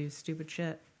allowed to do stupid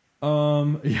shit.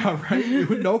 Yeah, right.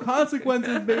 No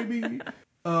consequences, baby.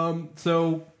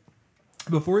 So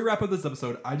before we wrap up this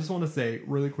episode, I just want to say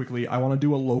really quickly, I want to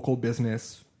do a local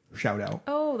business shout out.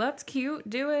 Oh, that's cute.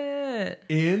 Do it.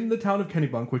 In the town of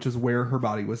Kennebunk, which is where her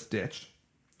body was ditched,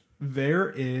 there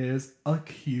is a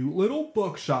cute little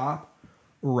bookshop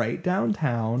right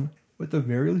downtown with a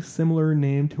very similar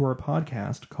name to our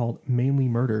podcast called Mainly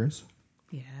Murders.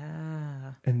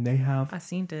 Yeah. And they have I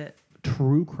seen it.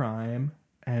 true crime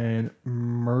and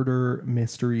murder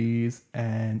mysteries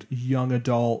and young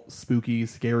adult spooky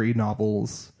scary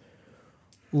novels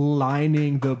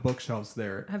lining the bookshelves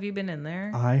there. Have you been in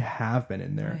there? I have been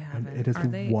in there, I and haven't. it is Are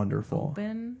they wonderful.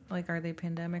 Open? Like, are they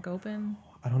pandemic open?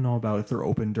 I don't know about if they're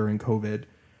open during COVID,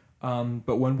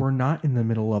 but when we're not in the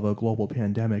middle of a global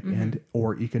pandemic and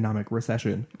or economic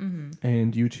recession,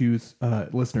 and you choose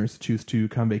listeners choose to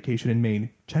come vacation in Maine,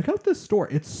 check out this store.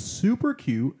 It's super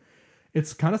cute.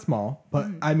 It's kind of small, but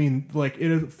I mean, like, it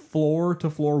is floor to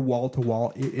floor, wall to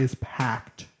wall. It is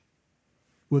packed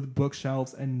with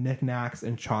bookshelves and knickknacks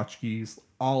and tchotchkes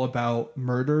all about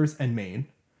murders and Maine.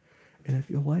 And if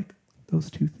you like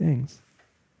those two things,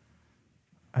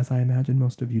 as I imagine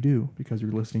most of you do because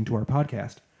you're listening to our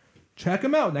podcast, check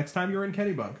them out next time you're in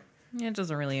Kennebunk. Yeah, it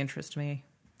doesn't really interest me.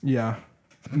 Yeah.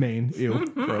 Maine. Ew.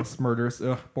 Gross. Murders.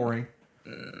 Ugh. Boring.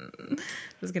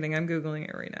 Just kidding. I'm Googling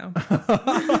it right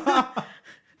now.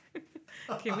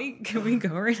 Can we go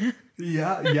right now?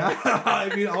 Yeah.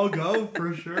 I mean, I'll go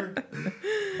for sure.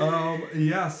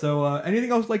 Yeah. So, anything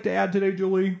else you'd like to add today,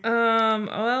 Julie?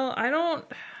 Well, I don't.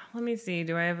 Let me see.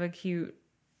 Do I have a cute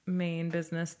main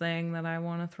business thing that I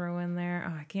want to throw in there?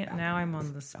 Oh, I can't. Now I'm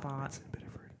on the spot.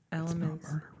 Elements. Elements.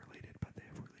 It's not murder related, but they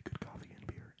have really good coffee and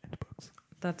beer and books.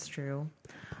 That's true.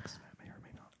 Books that may or may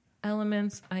not.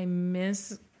 Elements. I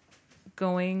miss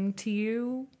going to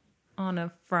you on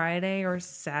a Friday or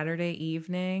Saturday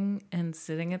evening and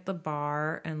sitting at the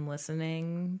bar and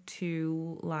listening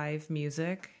to live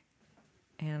music.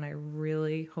 And I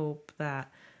really hope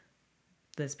that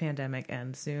this pandemic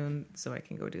ends soon so I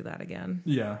can go do that again.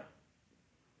 Yeah.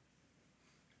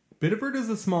 Biddeford is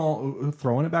a small,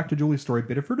 throwing it back to Julie's story,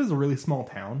 Biddeford is a really small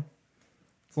town.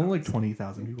 It's only like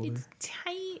 20,000 people there. It's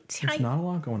tiny. There's not a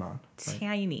lot going on. Right?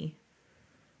 Tiny.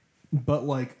 But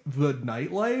like the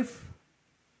nightlife,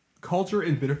 culture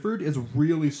in Biddeford is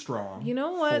really strong. You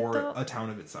know what, For though? a town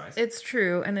of its size. It's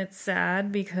true, and it's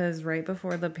sad because right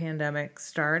before the pandemic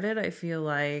started, I feel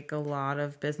like a lot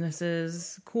of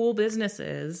businesses, cool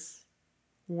businesses,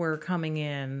 were coming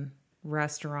in,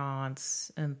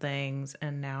 restaurants and things,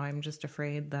 and now I'm just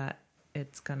afraid that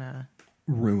it's gonna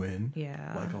Ruin.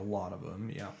 Yeah. Like a lot of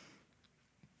them. Yeah.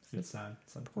 It's sad.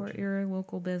 It's support unfortunate. your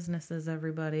local businesses,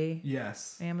 everybody.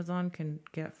 Yes. Amazon can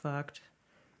get fucked.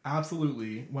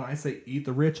 Absolutely. When I say eat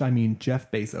the rich, I mean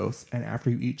Jeff Bezos. And after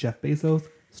you eat Jeff Bezos,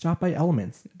 stop by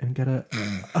Elements and get a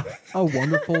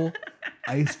wonderful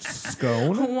iced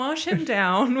scone Wash him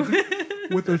down.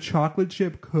 with a chocolate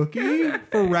chip cookie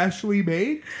freshly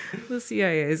baked. The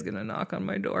CIA is gonna knock on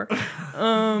my door.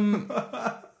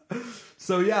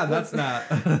 So yeah, that's that.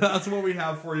 That's what we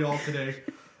have for you all today.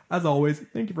 As always,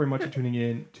 thank you very much for tuning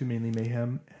in to Mainly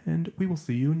Mayhem, and we will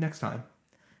see you next time.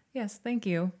 Yes, thank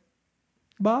you.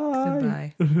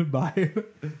 Bye. Goodbye. Bye.